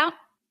tell us about?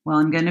 Well,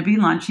 I'm going to be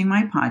launching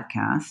my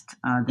podcast,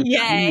 The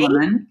Yay. Driven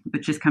Woman,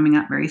 which is coming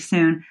up very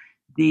soon.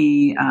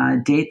 The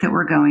date that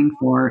we're going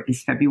for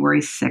is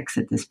February 6th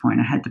at this point.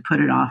 I had to put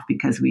it off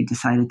because we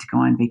decided to go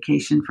on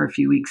vacation for a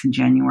few weeks in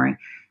January.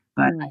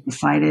 But I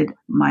decided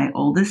my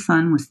oldest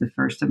son was the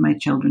first of my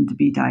children to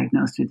be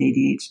diagnosed with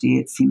ADHD.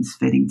 It seems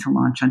fitting to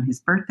launch on his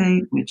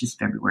birthday, which is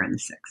February the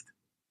 6th.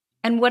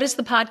 And what is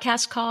the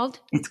podcast called?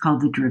 It's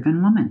called The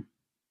Driven Woman.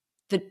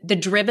 The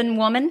Driven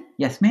Woman?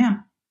 Yes,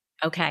 ma'am.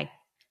 Okay.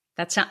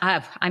 That's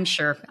I'm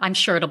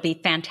sure it'll be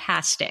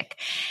fantastic.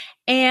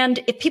 And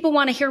if people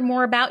want to hear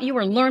more about you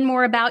or learn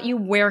more about you,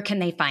 where can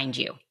they find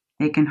you?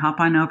 They can hop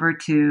on over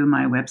to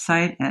my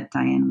website at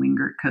Diann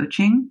Wingert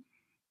Coaching.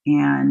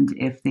 And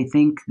if they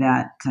think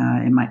that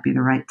it might be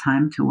the right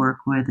time to work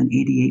with an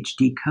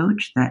ADHD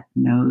coach that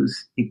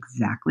knows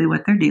exactly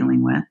what they're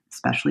dealing with,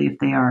 especially if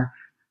they are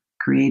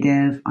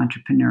creative,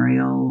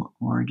 entrepreneurial,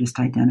 or just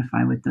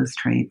identify with those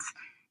traits,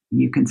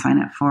 you can sign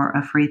up for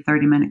a free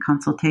 30-minute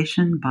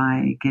consultation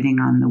by getting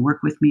on the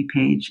Work With Me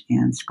page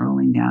and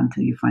scrolling down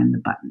till you find the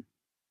button.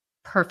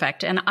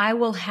 Perfect. And I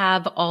will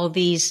have all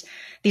these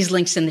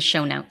links in the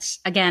show notes.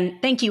 Again,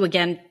 thank you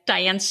again,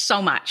 Diann,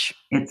 so much.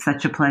 It's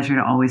such a pleasure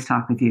to always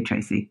talk with you,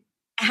 Tracy.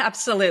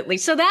 Absolutely.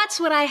 So that's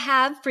what I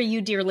have for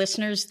you, dear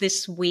listeners,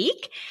 this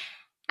week.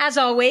 As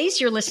always,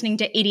 you're listening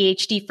to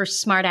ADHD for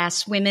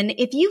Smartass Women.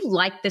 If you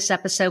like this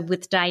episode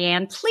with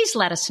Diann, please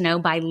let us know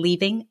by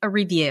leaving a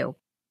review.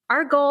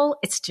 Our goal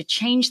is to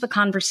change the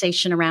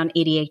conversation around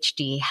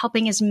ADHD,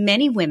 helping as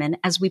many women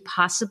as we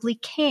possibly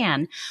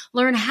can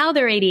learn how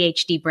their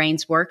ADHD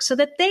brains work so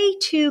that they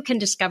too can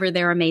discover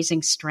their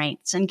amazing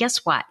strengths. And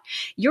guess what?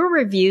 Your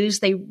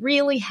reviews, they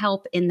really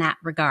help in that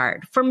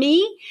regard. For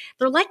me,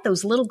 they're like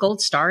those little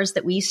gold stars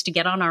that we used to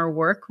get on our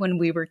work when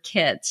we were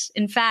kids.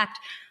 In fact,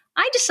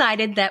 I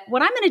decided that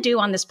what I'm going to do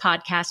on this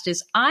podcast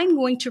is I'm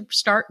going to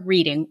start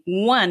reading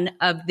one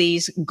of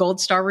these gold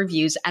star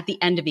reviews at the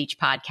end of each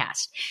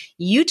podcast.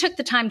 You took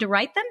the time to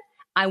write them.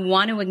 I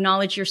want to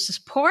acknowledge your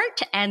support.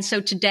 And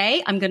so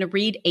today I'm going to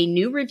read a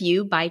new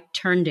review by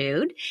Turn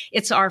Dude.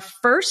 It's our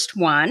first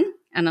one.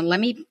 And let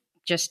me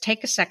just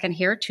take a second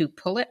here to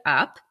pull it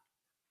up.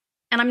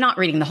 And I'm not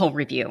reading the whole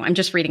review. I'm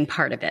just reading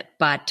part of it.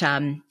 But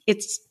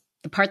it's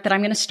the part that I'm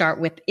going to start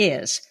with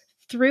is,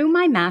 through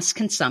my mass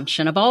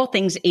consumption of all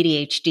things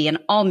ADHD and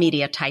all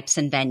media types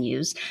and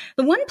venues,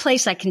 the one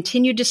place I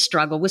continued to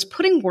struggle was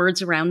putting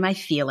words around my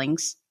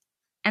feelings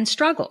and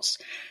struggles.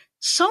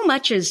 So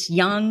much is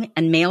young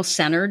and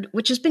male-centered,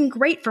 which has been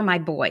great for my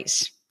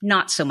boys,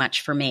 not so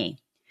much for me.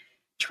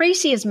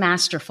 Tracy is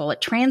masterful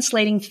at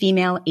translating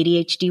female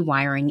ADHD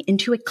wiring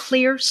into a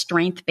clear,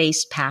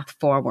 strength-based path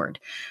forward.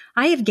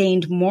 I have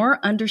gained more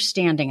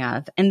understanding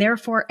of and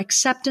therefore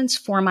acceptance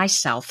for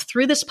myself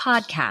through this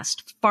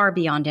podcast far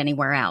beyond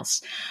anywhere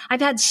else.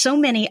 I've had so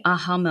many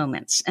aha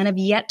moments and have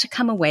yet to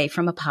come away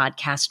from a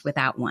podcast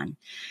without one.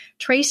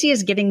 Tracy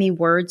is giving me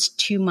words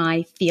to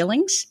my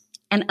feelings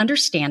and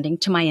understanding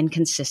to my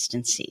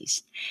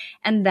inconsistencies.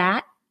 And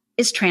that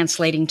is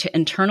translating to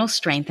internal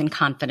strength and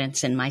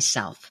confidence in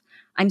myself.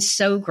 I'm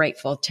so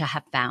grateful to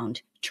have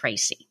found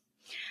Tracy.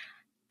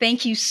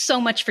 Thank you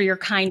so much for your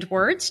kind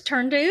words,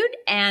 Turn Dude,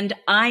 and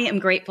I am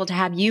grateful to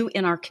have you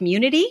in our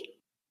community.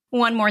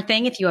 One more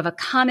thing, if you have a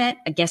comment,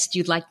 a guest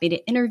you'd like me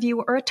to interview,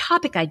 or a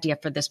topic idea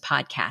for this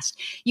podcast,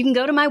 you can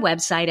go to my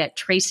website at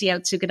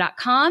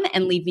tracyotsuka.com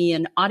and leave me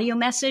an audio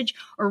message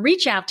or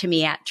reach out to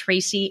me at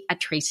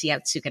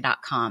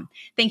tracy@tracyotsuka.com.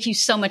 Thank you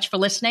so much for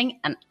listening,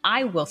 and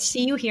I will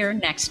see you here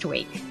next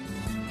week.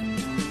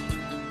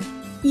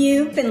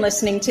 You've been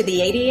listening to the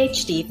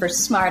ADHD for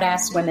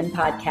Smartass Women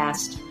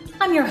podcast.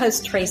 I'm your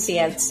host, Tracy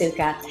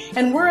Otsuka,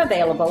 and we're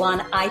available on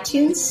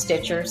iTunes,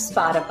 Stitcher,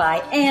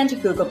 Spotify, and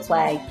Google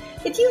Play.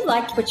 If you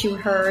liked what you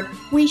heard,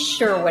 we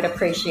sure would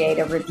appreciate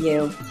a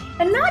review.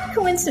 And not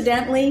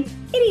coincidentally,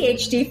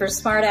 ADHD for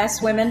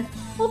Smartass Women,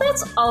 well,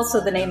 that's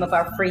also the name of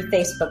our free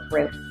Facebook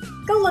group.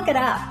 Go look it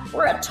up.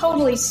 We're a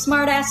totally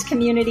smartass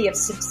community of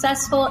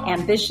successful,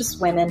 ambitious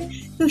women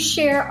who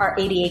share our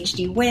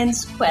ADHD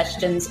wins,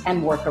 questions,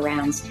 and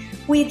workarounds.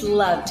 We'd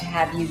love to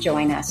have you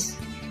join us.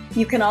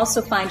 You can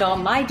also find all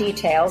my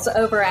details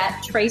over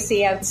at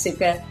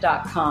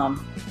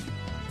tracyotsuka.com.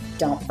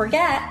 Don't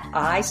forget,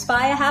 I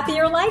spy a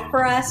happier life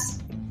for us,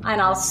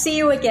 and I'll see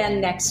you again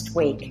next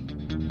week.